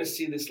And you're going to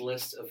see this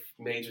list of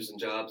majors and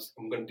jobs.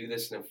 I'm going to do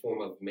this in a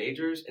form of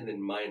majors and then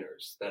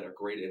minors that are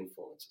great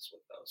influences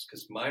with those.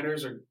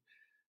 Because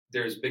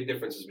there's big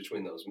differences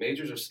between those.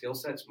 Majors are skill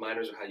sets.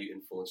 Minors are how you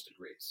influence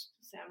degrees.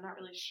 I'm not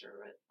really sure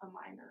what a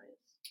minor is.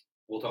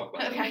 We'll talk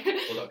about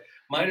that.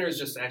 Minor is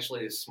just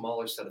actually a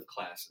smaller set of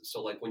classes.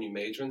 So like when you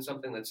major in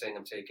something, let's say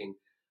I'm taking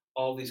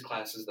all these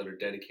classes that are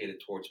dedicated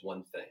towards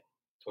one thing.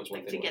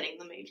 To getting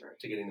the major.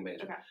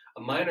 Okay.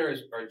 A minor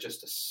are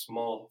just a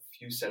small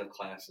few set of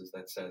classes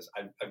that says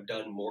I've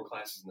done more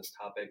classes in this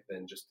topic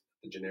than just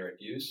the generic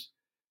use,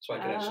 so I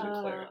can actually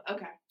declare it.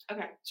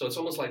 Okay. So it's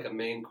almost like a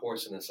main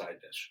course and a side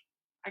dish.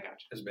 I got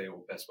you. Is the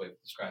best way of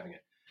describing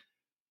it.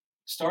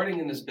 Starting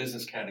in this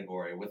business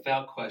category,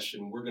 without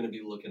question, we're going to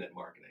be looking at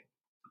marketing.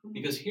 Mm-hmm.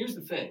 Because here's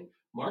the thing.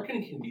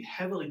 Marketing can be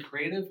heavily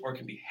creative or it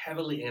can be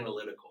heavily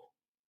analytical.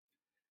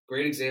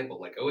 Great example,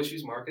 like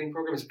OSU's marketing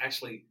program is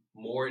actually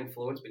more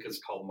influenced because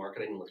it's called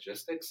marketing and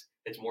logistics.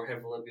 It's more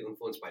heavily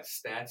influenced by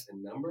stats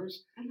and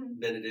numbers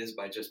than it is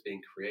by just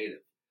being creative.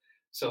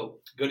 So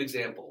good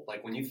example,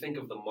 like when you think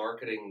of the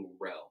marketing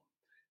realm,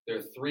 there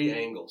are 3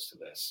 angles to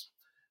this.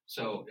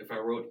 So if I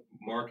wrote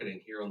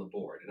marketing here on the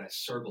board and I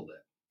circled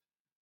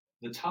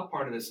it, the top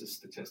part of this is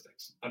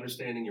statistics,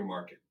 understanding your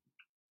market,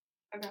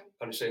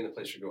 understanding the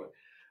place you're going.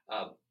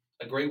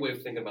 A great way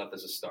of thinking about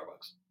this is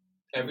Starbucks.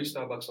 Every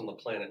Starbucks on the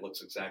planet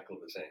looks exactly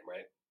the same,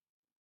 right?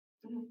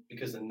 Mm-hmm.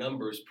 Because the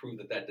numbers prove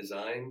that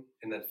design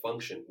and that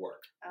function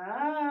work.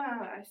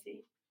 Ah, I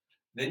see.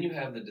 Then you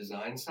have the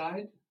design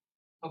side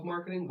of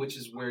marketing, which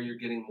is where you're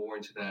getting more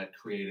into that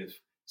creative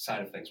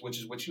side of things, which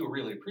is what you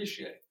really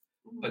appreciate.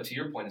 Mm-hmm. But to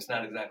your point, it's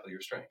not exactly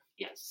your strength.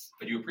 Yes.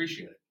 But you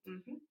appreciate it.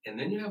 Mm-hmm. And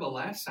then you have a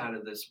last side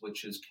of this,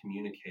 which is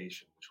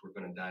communication, which we're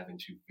going to dive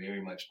into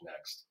very much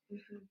next.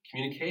 Mm-hmm.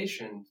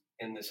 Communication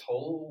in this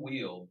whole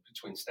wheel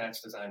between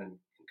stats, design, and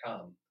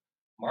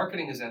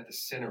marketing is at the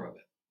center of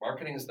it.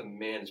 Marketing is the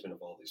management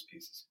of all these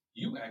pieces.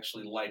 You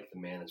actually like the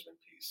management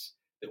piece,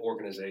 the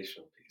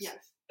organizational piece.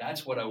 Yes.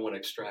 That's what I want to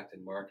extract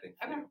in marketing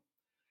for you.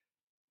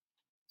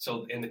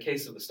 So in the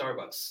case of the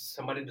Starbucks,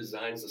 somebody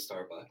designs the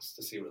Starbucks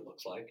to see what it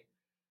looks like.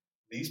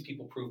 These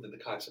people prove that the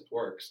concept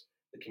works.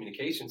 The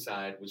communication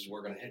side, which is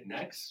we're going to hit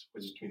next,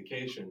 which is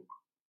communication,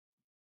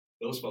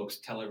 those folks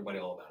tell everybody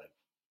all about it.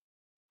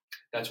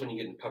 That's when you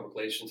get into public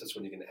relations. That's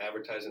when you get into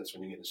advertising. That's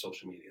when you get into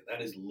social media. That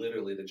is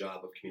literally the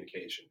job of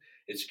communication.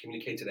 It's to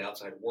communicate to the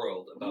outside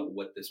world about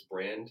what this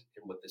brand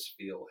and what this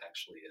feel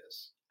actually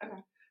is.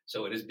 Okay.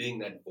 So it is being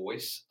that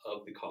voice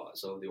of the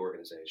cause, of the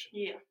organization.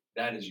 Yeah.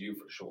 That is you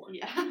for sure.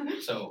 Yeah.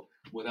 So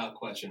without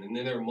question. And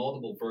then there are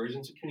multiple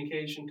versions of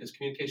communication because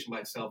communication by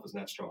itself is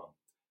not strong.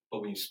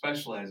 But when you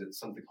specialize, it's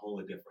something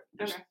wholly different.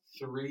 There's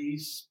 3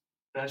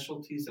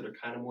 specialties that are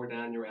kind of more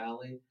down your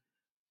alley.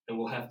 And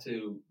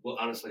we'll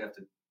honestly have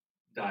to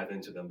dive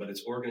into them, but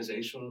it's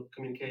organizational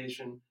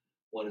communication.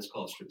 One is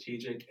called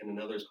strategic, and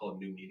another is called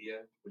new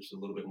media, which is a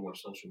little bit more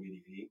social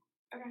media-y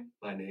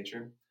by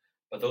nature.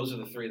 But those are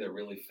the 3 that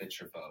really fit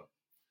your boat.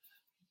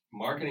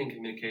 Marketing and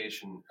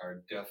communication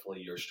are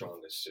definitely your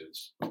strongest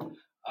suits.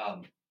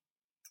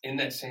 In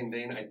that same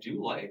vein, I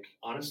do like,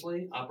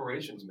 honestly,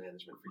 operations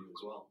management for you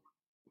as well.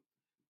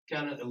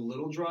 Kind of a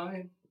little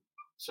dry,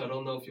 so I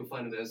don't know if you'll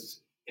find it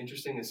as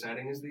interesting and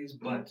exciting as these,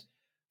 but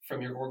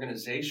from your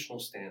organizational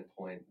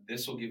standpoint,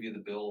 this will give you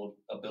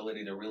the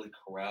ability to really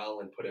corral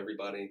and put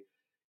everybody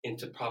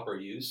into proper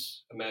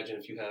use. Imagine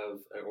if you have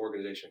an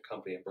organization, a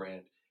company, a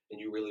brand, and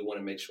you really want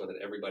to make sure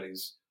that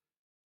everybody's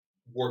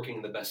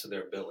working the best of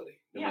their ability,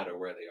 no matter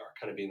where they are.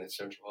 Kind of being that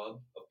central hub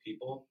of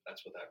people,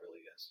 that's what that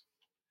really is.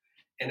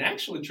 And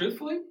actually,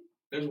 truthfully,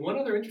 there's one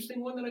other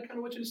interesting one that I kind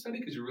of want you to study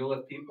because you really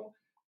love people.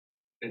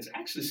 It's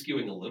actually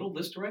skewing a little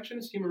this direction.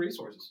 It's human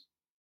resources.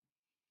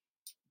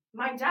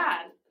 My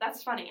dad,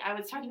 that's funny. I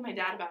was talking to my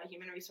dad about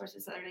human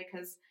resources the other day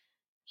because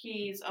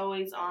he's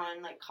always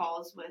on like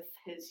calls with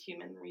his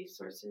human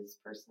resources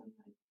person.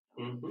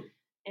 Mm-hmm.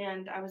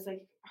 And I was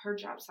like, her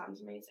job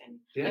sounds amazing.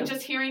 Yeah. Like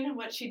just hearing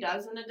what she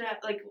does in a day,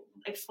 like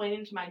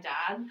explaining to my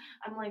dad,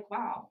 I'm like,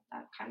 wow,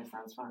 that kind of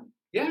sounds fun.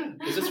 Yeah,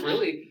 because it's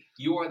really,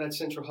 you are that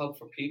central hub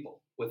for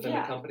people within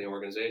a company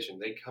organization.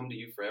 They come to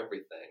you for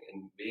everything.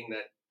 And being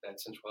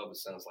that central hub, it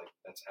sounds like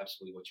that's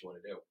absolutely what you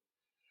want to do.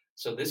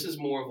 So this is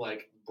more of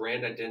like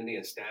brand identity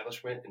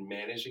establishment and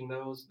managing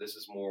those. This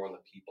is more on the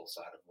people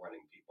side of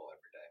running people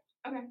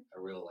every day. Okay. I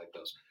really like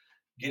those.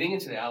 Getting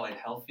into the allied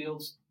health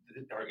fields,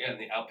 or in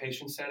the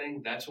outpatient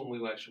setting, that's when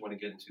we actually want to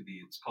get into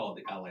it's called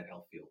the allied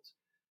health fields.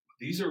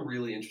 These are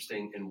really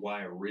interesting and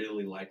why I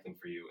really like them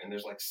for you. And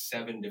there's like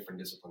 7 different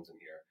disciplines in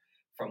here,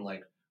 from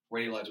like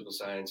radiological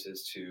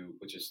sciences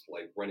which is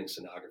like running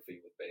sonography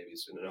with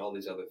babies and all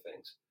these other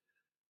things.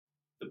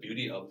 The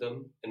beauty of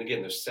them, and again,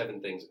 there's 7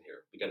 things in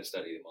here. We got to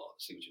study them all,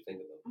 see what you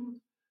think of them. Mm-hmm.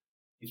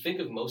 You think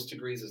of most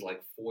degrees as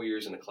like 4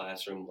 years in a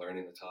classroom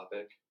learning the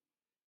topic.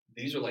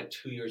 These are like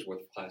 2 years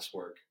worth of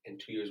classwork and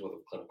 2 years worth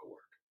of clinical work,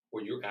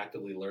 where you're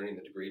actively learning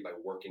the degree by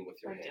working with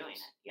your hands.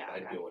 Doing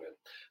it. Doing it.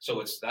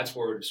 So that's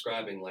where we're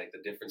describing like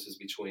the differences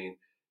between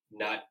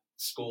not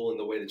school in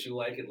the way that you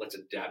like it. Let's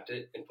adapt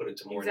it and put it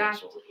to more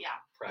natural,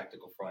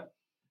 practical front.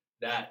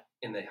 That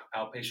in the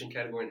outpatient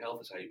category in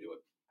health is how you do it.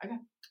 Okay.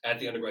 At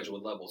the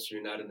undergraduate level, so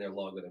you're not in there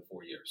longer than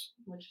 4 years.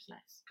 Which is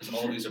nice. Because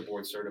all these are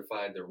board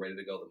certified. They're ready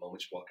to go the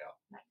moment you walk out.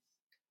 Nice.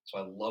 So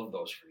I love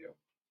those for you.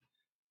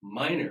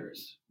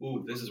 Minors.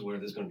 Ooh, this is where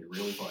this is going to be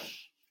really fun.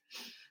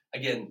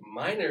 Again,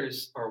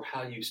 minors are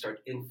how you start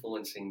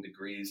influencing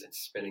degrees and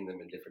spinning them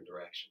in different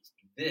directions.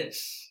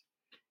 This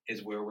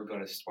is where we're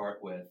going to start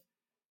with.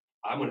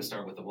 I'm going to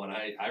start with the one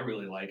I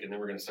really like, and then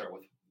we're going to start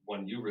with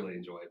one you really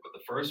enjoy. But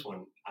the first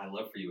one I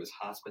love for you is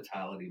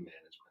hospitality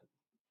management.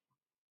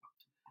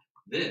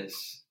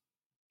 This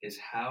is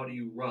how do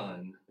you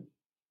run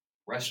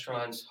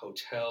restaurants,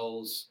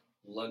 hotels,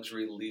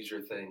 luxury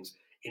leisure things,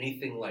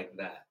 anything like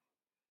that.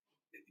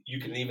 You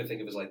can even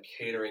think of it as like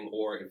catering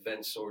or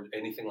events or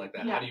anything like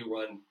that. Yeah. How do you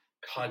run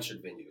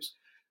concert venues?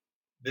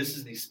 This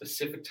is the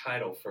specific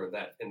title for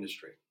that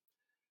industry.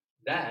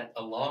 That,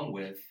 along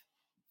with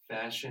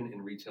fashion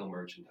and retail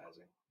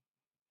merchandising.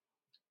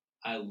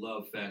 I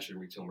love fashion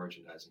and retail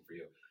merchandising for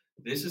you.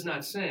 This is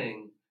not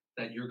saying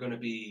that you're going to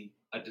be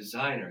a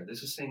designer.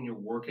 This is saying you're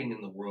working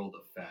in the world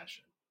of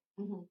fashion.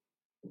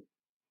 Mm-hmm.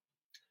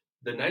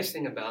 The nice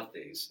thing about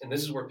these, and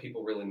this is where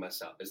people really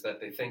mess up, is that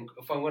they think,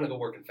 if I want to go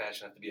work in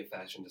fashion, I have to be a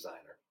fashion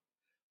designer.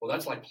 Well,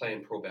 that's like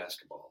playing pro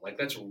basketball. Like,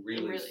 that's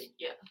really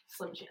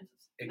slim chances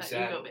exactly.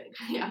 that you go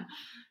big. Yeah.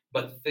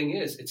 But the thing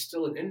is, it's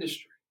still an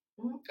industry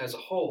mm-hmm. as a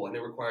whole, and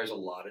it requires a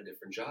lot of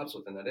different jobs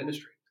within that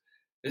industry.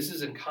 This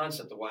is in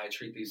concept of why I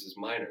treat these as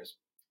minors.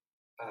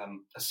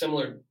 A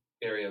similar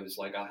area is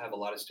like, I'll have a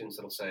lot of students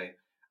that'll say,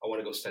 I want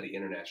to go study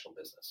international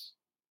business.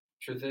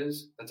 Truth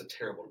is, that's a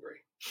terrible degree.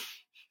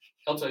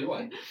 I'll tell you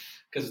why.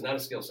 Because it's not a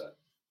skill set.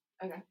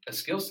 Okay. A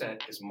skill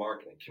set is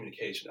marketing,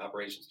 communication,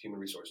 operations, human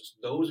resources.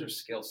 Those are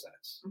skill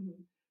sets.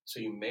 Mm-hmm. So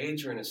you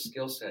major in a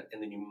skill set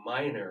and then you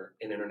minor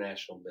in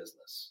international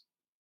business.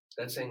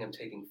 That's saying I'm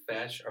taking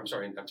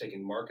I'm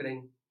taking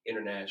marketing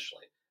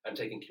internationally. I'm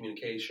taking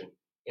communication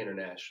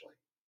internationally.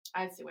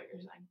 I see what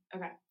you're saying.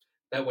 Okay.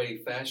 That way,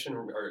 fashion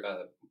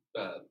or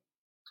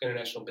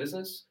international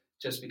business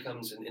just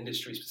becomes an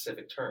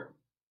industry-specific term.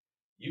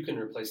 You can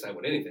replace that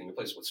with anything.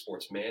 Replace it with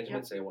sports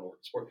management. Yep. Say I want to work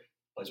in sport.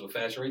 Replace it with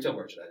fashion retail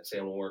merchandising. Say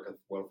I want to work in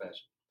world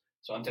fashion.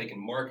 So I'm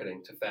taking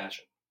marketing to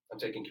fashion. I'm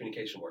taking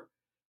communication work.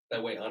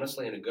 That way,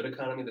 honestly, in a good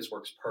economy, this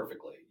works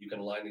perfectly. You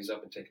can line these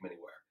up and take them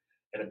anywhere.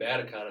 In a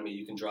bad economy,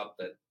 you can drop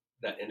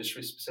that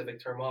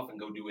industry-specific term off and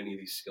go do any of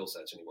these skill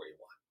sets anywhere you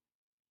want.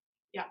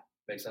 Yeah.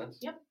 Make sense?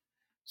 Yep.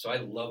 So I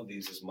love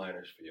these as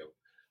minors for you.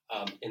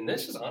 And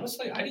this is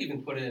honestly, I'd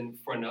even put in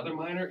for another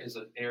minor is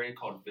an area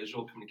called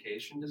visual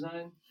communication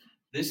design.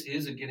 This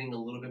is getting a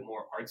little bit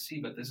more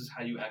artsy, but this is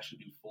how you actually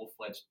do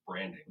full-fledged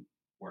branding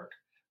work,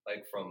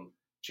 like from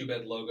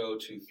 2-bed logo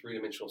to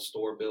 3-dimensional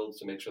store builds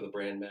to make sure the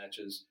brand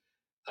matches.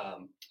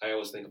 I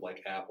always think of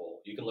like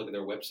Apple. You can look at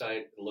their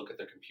website and look at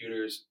their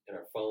computers and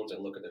our phones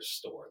and look at their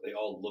store. They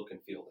all look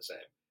and feel the same.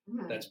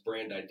 Mm-hmm. That's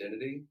brand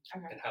identity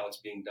okay. and how it's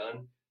being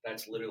done.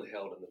 That's literally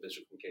held in the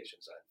visual communication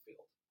design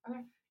field.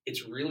 Okay.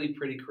 It's really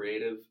pretty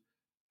creative.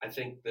 I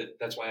think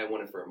that's why I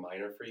wanted for a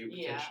minor for you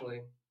potentially.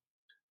 Yeah.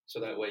 So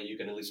that way you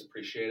can at least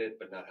appreciate it,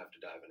 but not have to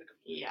dive into it.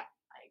 Yeah,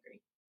 I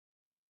agree.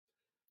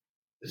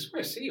 This is where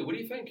I see you. What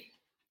do you think?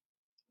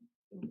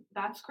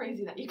 That's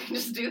crazy that you can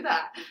just do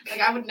that. Like,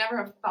 I would never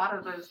have thought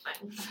of those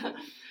things.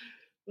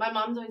 My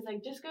mom's always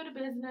like, just go to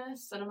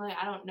business. And I'm like,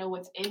 I don't know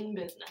what's in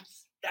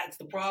business. That's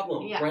the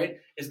problem, right?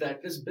 Is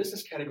that this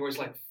business category is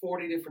like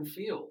 40 different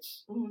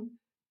fields. Mm-hmm.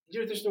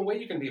 There's no way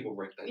you can be able to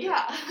break that down.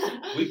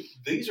 Yeah.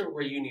 These are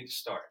where you need to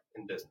start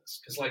in business.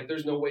 Because, like,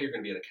 there's no way you're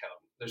going to be an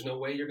accountant. There's no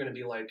way you're going to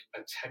be, like, a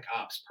tech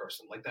ops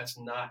person. Like, that's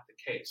not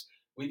the case.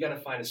 We got to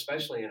find,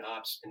 especially in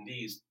ops, in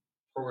these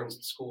programs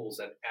and schools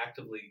that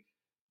actively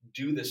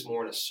do this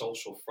more in a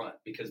social front.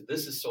 Because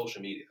this is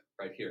social media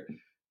right here.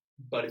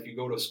 But if you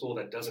go to a school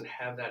that doesn't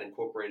have that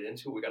incorporated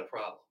into it, we got a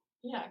problem.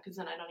 Yeah, because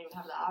then I don't even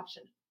have the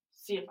option to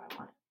see if I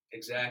want it.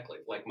 Exactly.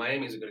 Like,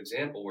 Miami is a good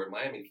example where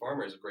Miami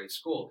Farmer is a great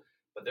school,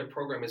 but their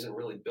program isn't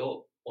really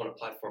built on a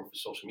platform for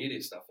social media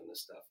stuff and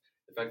this stuff.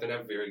 In fact, they're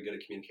not very good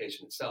at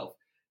communication itself.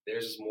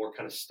 Theirs is more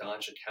kind of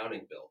staunch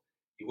accounting built.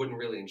 You wouldn't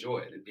really enjoy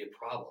it. It'd be a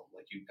problem.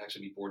 Like, you'd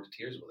actually be bored to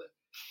tears with it.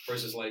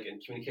 Versus, like, in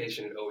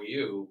communication at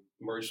OU,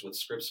 merged with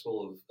Scripps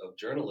School of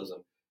Journalism,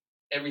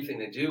 everything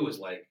they do is,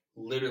 like,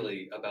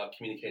 literally about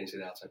communicating to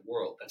the outside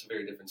world. That's a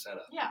very different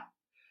setup. Yeah.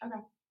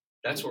 Okay.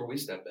 That's where we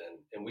step in,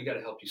 and we got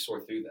to help you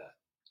sort through that.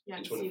 Yeah,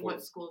 and see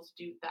what schools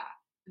do that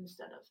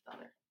instead of the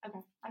other. Okay,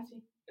 I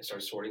see. And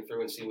start sorting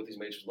through and see what these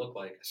majors look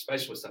like,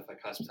 especially with stuff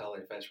like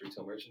hospitality and fashion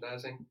retail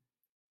merchandising.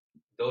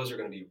 Those are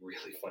going to be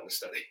really fun to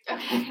study.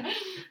 Okay.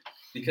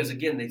 Because,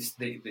 again, they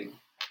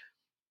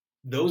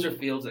those are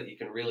fields that you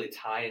can really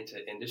tie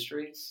into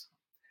industries.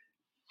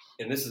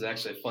 And this is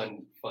actually a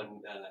fun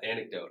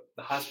anecdote.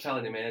 The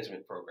hospitality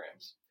management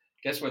programs.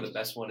 Guess where the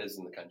best one is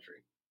in the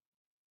country?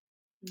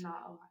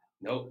 Not Ohio.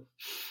 Nope.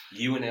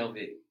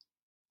 UNLV,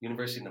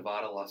 University of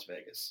Nevada, Las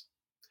Vegas.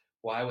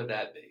 Why would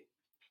that be?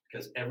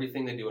 Because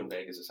everything they do in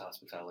Vegas is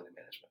hospitality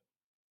management.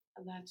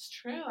 That's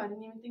true. I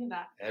didn't even think of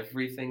that.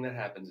 Everything that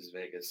happens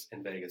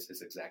in Vegas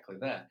is exactly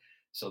that.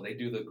 So they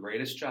do the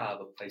greatest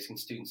job of placing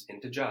students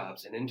into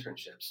jobs and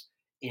internships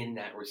in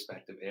that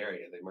respective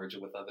area. They merge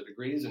it with other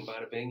degrees, and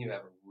bada bing, you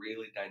have a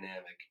really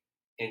dynamic,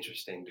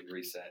 interesting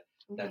degree set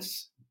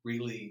that's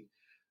really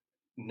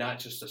not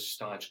just a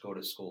staunch go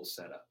to school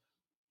setup.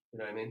 You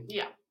know what I mean?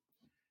 Yeah.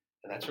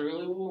 And that's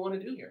really what we want to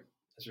do here.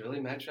 Is really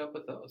match up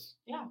with those.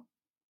 Yeah.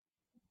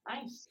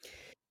 Nice.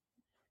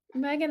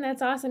 Megan,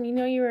 that's awesome. You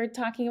know, you were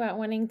talking about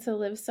wanting to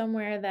live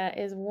somewhere that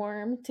is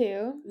warm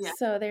too. Yeah.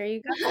 So there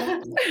you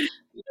go.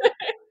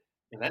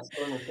 And that's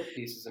going with the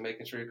pieces and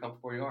making sure you're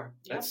comfortable where you are.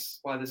 That's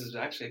why this is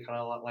actually kind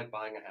of a lot like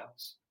buying a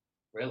house.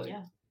 Really.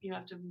 Yeah. You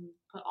have to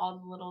put all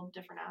the little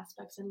different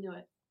aspects into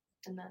it.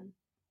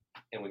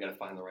 And we got to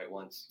find the right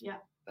ones. Yeah.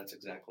 That's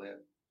exactly it.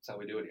 That's how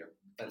we do it here.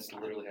 That's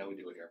literally how we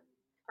do it here.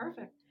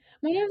 Perfect.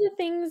 One of the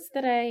things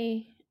that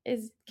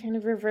is kind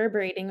of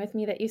reverberating with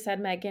me that you said,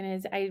 Megan,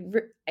 is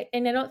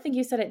and I don't think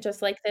you said it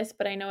just like this,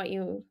 but I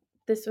know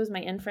this was my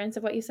inference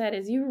of what you said,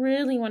 is you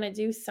really want to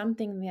do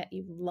something that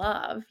you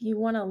love. You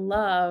want to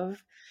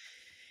love,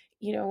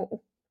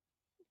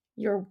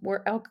 your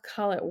work. I'll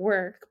call it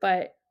work,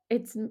 but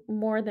it's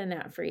more than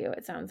that for you,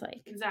 it sounds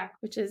like. Exactly.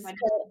 Which is,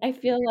 I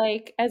feel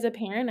like as a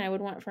parent, I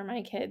would want for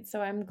my kids.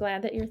 So I'm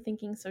glad that you're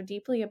thinking so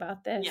deeply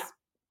about this. Yeah.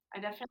 I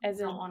definitely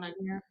don't want to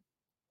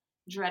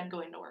dread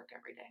going to work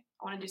every day.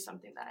 I want to do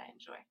something that I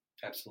enjoy.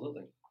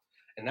 Absolutely.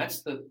 And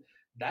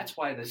that's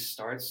why this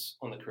starts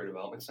on the career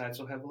development side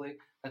so heavily.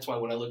 That's why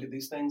when I look at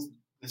these things,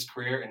 this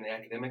career and the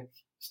academic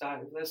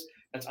side of this,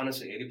 that's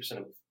honestly 80%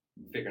 of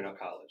figuring out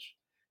college.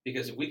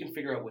 Because if we can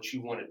figure out what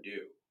you want to do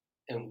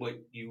and what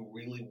you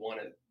really want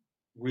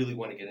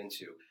to get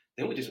into,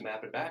 then we just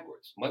map it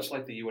backwards. Much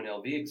like the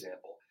UNLV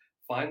example,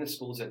 find the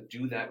schools that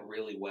do that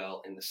really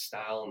well in the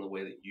style and the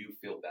way that you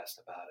feel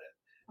best about it.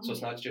 So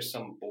it's not just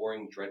some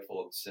boring,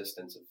 dreadful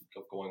existence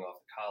of going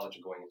off to college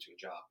and going into a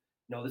job.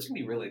 No, this can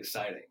be really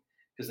exciting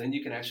because then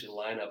you can actually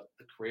line up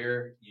the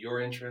career,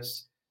 your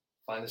interests,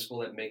 find the school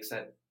that makes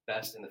that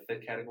best in the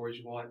fit categories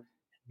you want.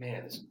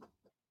 Man, this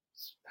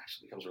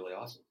actually becomes really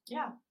awesome.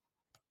 Yeah.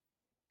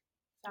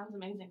 Sounds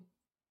amazing.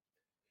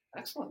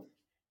 Excellent.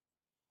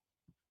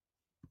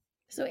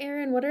 So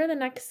Aaron, what are the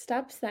next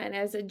steps then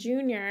as a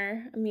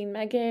junior? I mean,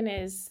 Megan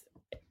is,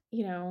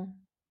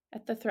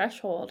 at the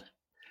threshold.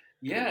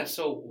 Yeah,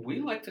 so we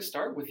like to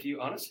start with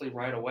you, honestly,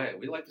 right away.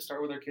 We like to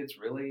start with our kids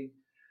really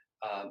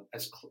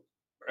as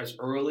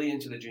early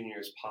into the junior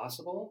as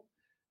possible.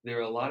 There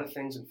are a lot of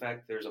things. In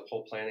fact, there's a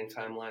whole planning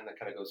timeline that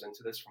kind of goes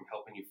into this, from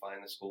helping you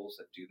find the schools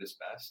that do this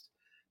best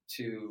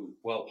to,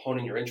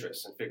 honing your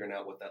interests and figuring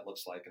out what that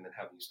looks like, and then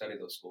having you study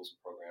those schools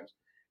and programs,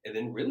 and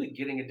then really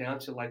getting it down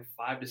to like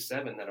 5 to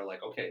 7 that are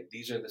like, okay,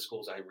 these are the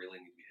schools I really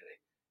need to be hitting.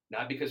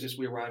 Not because just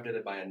we arrived at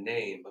it by a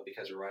name, but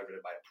because we arrived at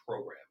it by a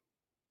program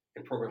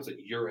and programs that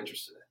you're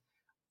interested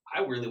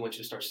in. I really want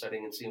you to start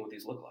studying and seeing what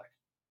these look like.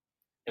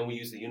 And we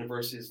use the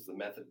universities as the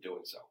method of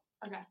doing so.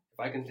 Okay. If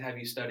I can have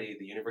you study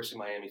the University of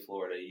Miami,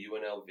 Florida,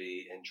 UNLV,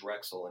 and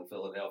Drexel in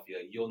Philadelphia,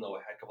 you'll know a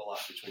heck of a lot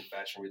between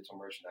fashion, retail,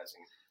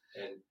 merchandising,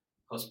 and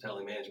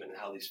hospitality management and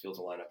how these fields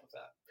align up with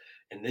that.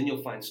 And then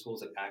you'll find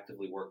schools that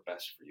actively work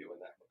best for you in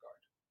that regard.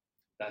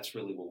 That's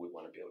really what we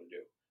want to be able to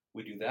do.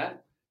 We do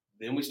that,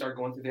 then we start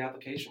going through the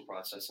application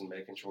process and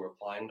making sure we're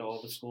applying to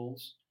all the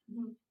schools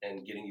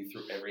and getting you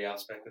through every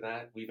aspect of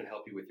that. We even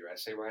help you with your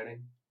essay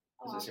writing,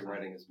 because essay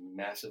writing is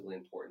massively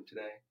important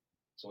today.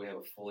 So we have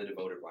a fully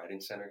devoted writing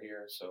center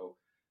here. So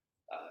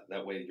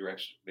that way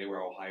they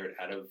were all hired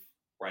out of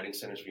writing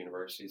centers for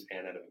universities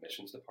and out of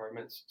admissions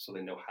departments, so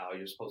they know how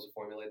you're supposed to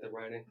formulate their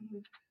writing.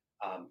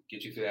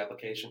 Get you through the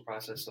application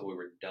process so we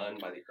were done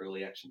by the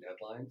early action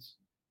deadlines,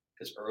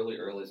 because early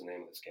is the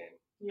name of this game.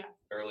 Yeah.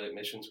 Early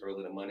admissions,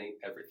 early to money,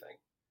 everything.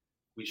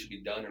 We should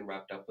be done and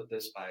wrapped up with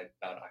this by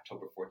about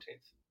October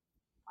 14th.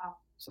 Wow.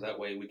 So that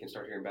way we can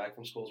start hearing back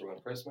from schools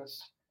around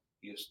Christmas.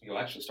 You'll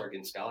actually start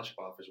getting scholarship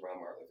offers around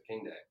Martin Luther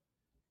King Day.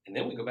 And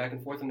then we go back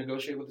and forth and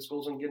negotiate with the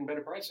schools on getting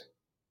better pricing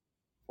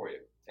for you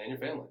and your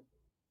family.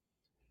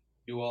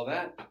 Do all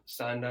that,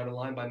 sign out a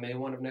line by May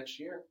 1 of next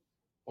year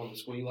on the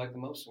school you like the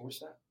most, and we're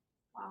set.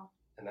 Wow.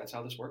 And that's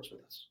how this works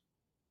with us.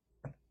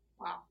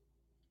 Wow.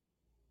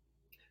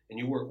 And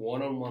you work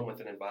one-on-one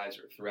with an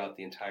advisor throughout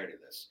the entirety of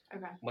this.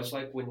 Okay. Much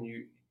like when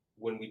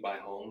we buy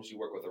homes, you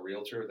work with a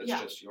realtor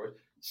that's just yours.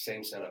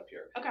 Same setup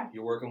here. Okay.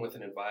 You're working with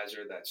an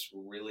advisor that's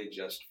really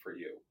just for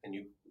you. And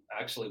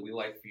we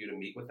like for you to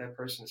meet with that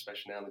person,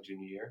 especially now in the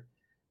junior year,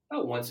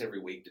 about once every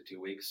week to 2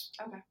 weeks.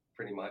 Okay.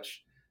 Pretty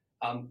much.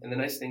 And the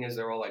nice thing is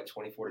they're all like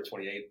 24 to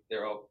 28.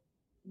 They're all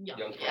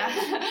young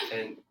players.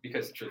 And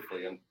because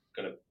truthfully, I'm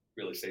going to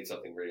really say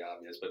something very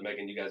obvious, but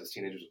Megan, you guys as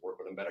teenagers work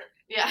with them better.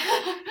 Yeah.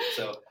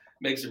 So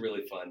makes it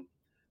really fun.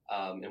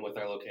 And with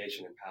our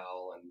location in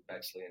Powell and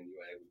Bexley and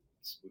UA,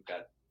 we've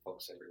got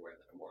folks everywhere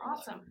that are more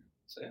awesome. Online.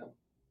 So yeah,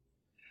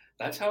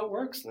 that's how it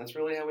works, and that's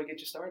really how we get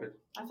you started.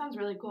 That sounds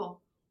really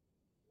cool.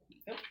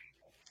 Yep.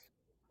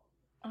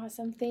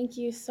 Awesome. Thank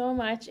you so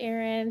much,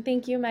 Aaron.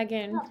 Thank you,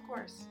 Megan. Yeah, of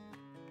course.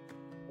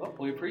 Well,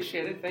 we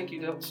appreciate it. Thank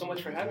you so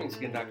much for having us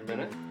again, Dr.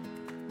 Bennett.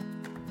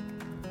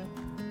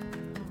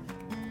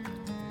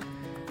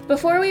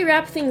 Before we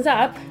wrap things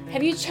up,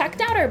 have you checked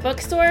out our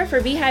bookstore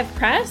for Beehive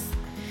Press?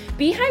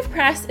 Beehive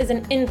Press is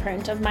an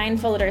imprint of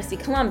Mindful Literacy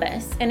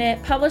Columbus, and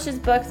it publishes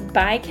books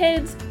by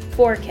kids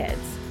for kids.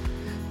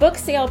 Book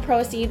sale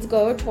proceeds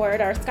go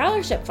toward our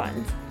scholarship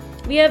funds.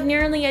 We have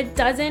nearly a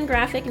dozen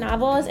graphic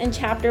novels and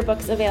chapter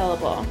books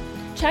available.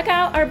 Check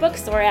out our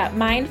bookstore at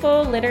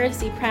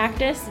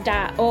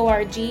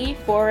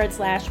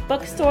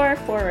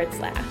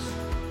mindfulliteracypractice.org/bookstore/.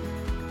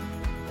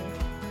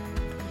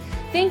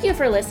 Thank you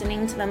for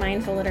listening to the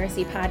Mindful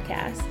Literacy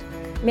Podcast.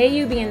 May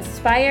you be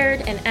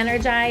inspired and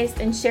energized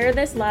and share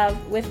this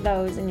love with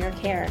those in your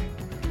care.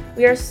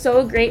 We are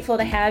so grateful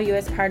to have you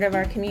as part of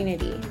our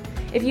community.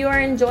 If you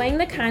are enjoying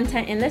the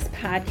content in this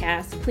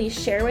podcast, please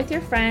share with your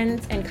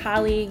friends and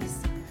colleagues,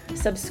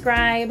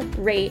 subscribe,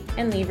 rate,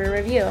 and leave a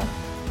review.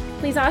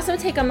 Please also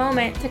take a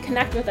moment to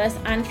connect with us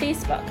on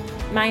Facebook,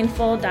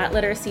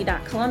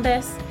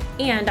 mindful.literacy.columbus,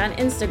 and on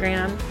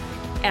Instagram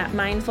at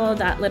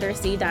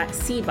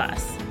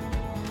mindful.literacy.cbus.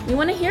 We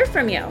want to hear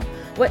from you.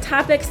 What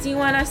topics do you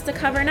want us to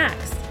cover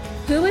next?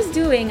 Who is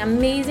doing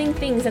amazing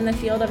things in the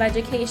field of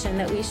education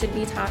that we should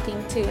be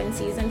talking to in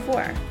Season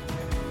 4?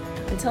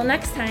 Until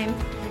next time,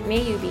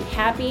 may you be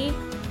happy,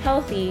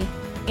 healthy,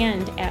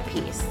 and at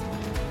peace.